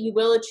with it, you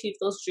will achieve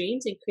those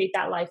dreams and create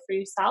that life for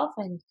yourself.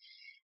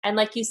 And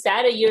like you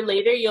said, a year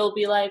later, you'll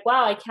be like,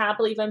 wow, I can't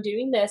believe I'm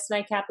doing this. And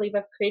I can't believe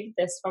I've created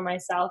this for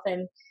myself.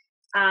 And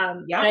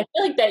and I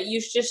feel like that you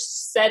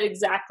just said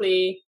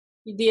exactly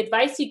the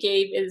advice you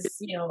gave is,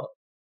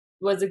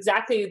 was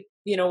exactly,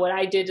 what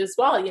I did as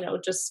well.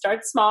 Just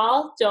start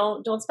small.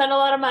 Don't spend a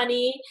lot of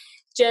money.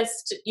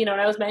 Just, and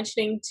I was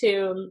mentioning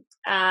to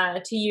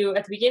you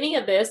at the beginning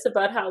of this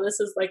about how this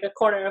is like a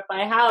corner of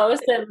my house,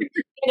 and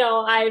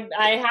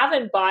I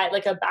haven't bought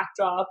like a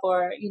backdrop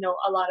or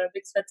a lot of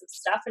expensive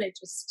stuff, and it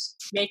just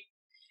make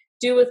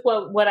do with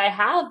what I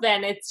have.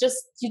 And it's just,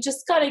 you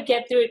just got to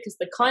get through it, because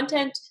the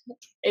content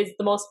is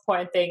the most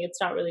important thing.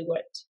 It's not really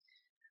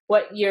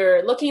what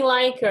you're looking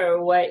like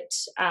or what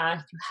you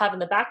have in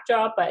the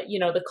backdrop, but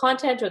the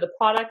content or the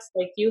products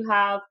like you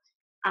have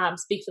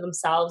speak for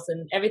themselves,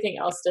 and everything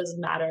else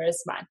doesn't matter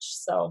as much.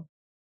 So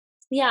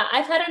yeah,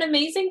 I've had an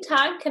amazing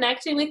time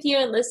connecting with you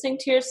and listening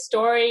to your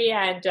story.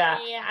 And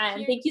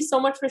thank you so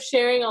much for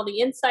sharing all the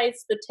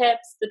insights, the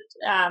tips,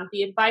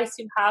 the advice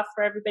you have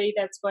for everybody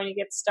that's going to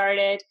get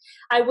started.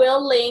 I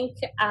will link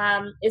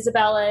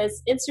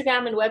Isabella's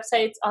Instagram and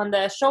websites on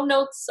the show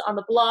notes on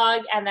the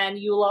blog. And then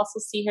you will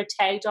also see her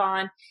tagged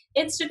on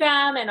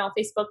Instagram and on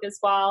Facebook as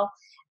well.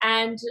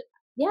 And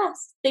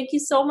yes, thank you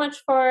so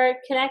much for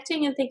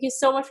connecting, and thank you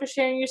so much for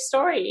sharing your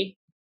story.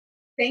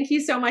 Thank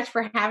you so much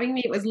for having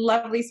me. It was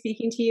lovely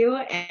speaking to you.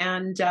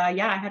 And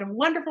I had a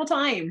wonderful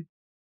time.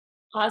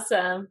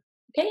 Awesome.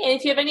 Okay. And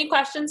if you have any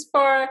questions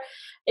for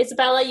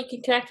Isabella, you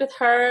can connect with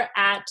her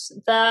at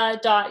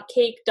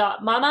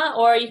the.cake.mama,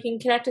 or you can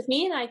connect with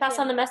me and I pass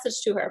on the message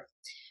to her.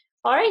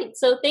 All right.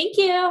 So thank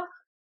you.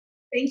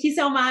 Thank you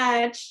so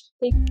much.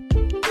 Thank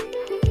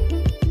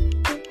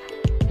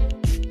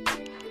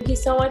you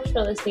so much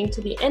for listening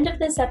to the end of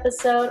this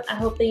episode. I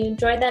hope that you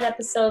enjoyed that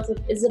episode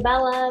with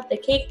Isabella, the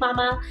Cake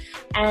Mama,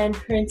 and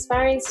her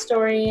inspiring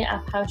story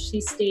of how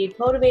she stayed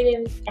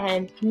motivated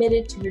and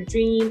committed to her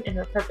dream and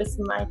her purpose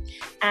in life,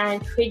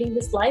 and creating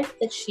this life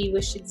that she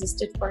wished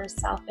existed for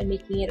herself and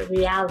making it a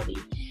reality.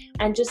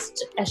 And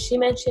just as she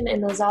mentioned,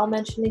 and as I'll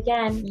mention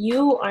again,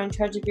 you are in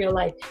charge of your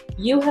life.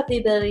 You have the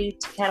ability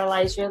to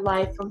catalyze your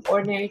life from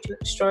ordinary to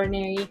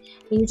extraordinary.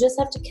 And you just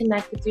have to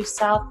connect with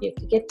yourself. You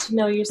have to get to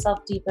know yourself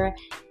deeper.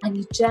 And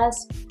you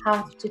just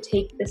have to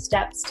take the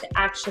steps to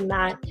action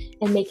that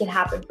and make it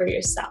happen for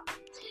yourself.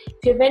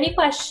 If you have any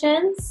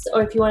questions,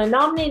 or if you want to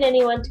nominate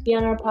anyone to be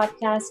on our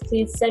podcast,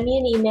 please send me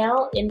an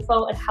email,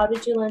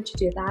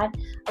 info@howdidyoullearntodo that.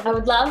 I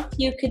would love if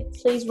you could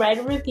please write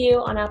a review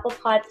on Apple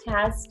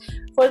Podcasts,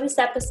 for this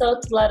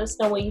episode to let us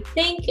know what you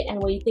think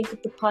and what you think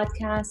of the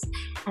podcast.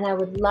 And I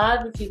would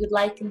love if you could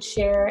like and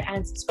share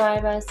and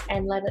subscribe us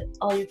and let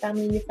all your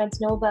family and your friends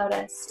know about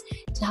us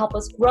to help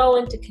us grow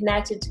and to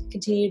connect and to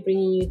continue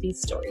bringing you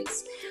these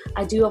stories.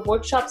 I do have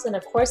workshops and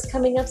a course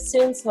coming up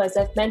soon. So as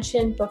I've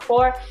mentioned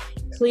before,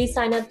 please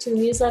sign up to the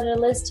newsletter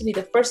list to be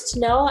the first to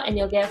know, and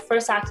you'll get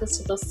first access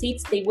to those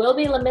seats. They will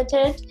be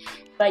limited,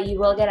 but you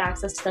will get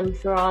access to them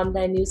if you're on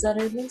the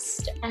newsletter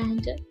list.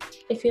 And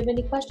if you have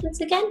any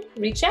questions, again,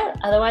 reach out.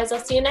 Otherwise, I'll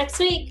see you next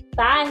week.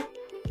 Bye.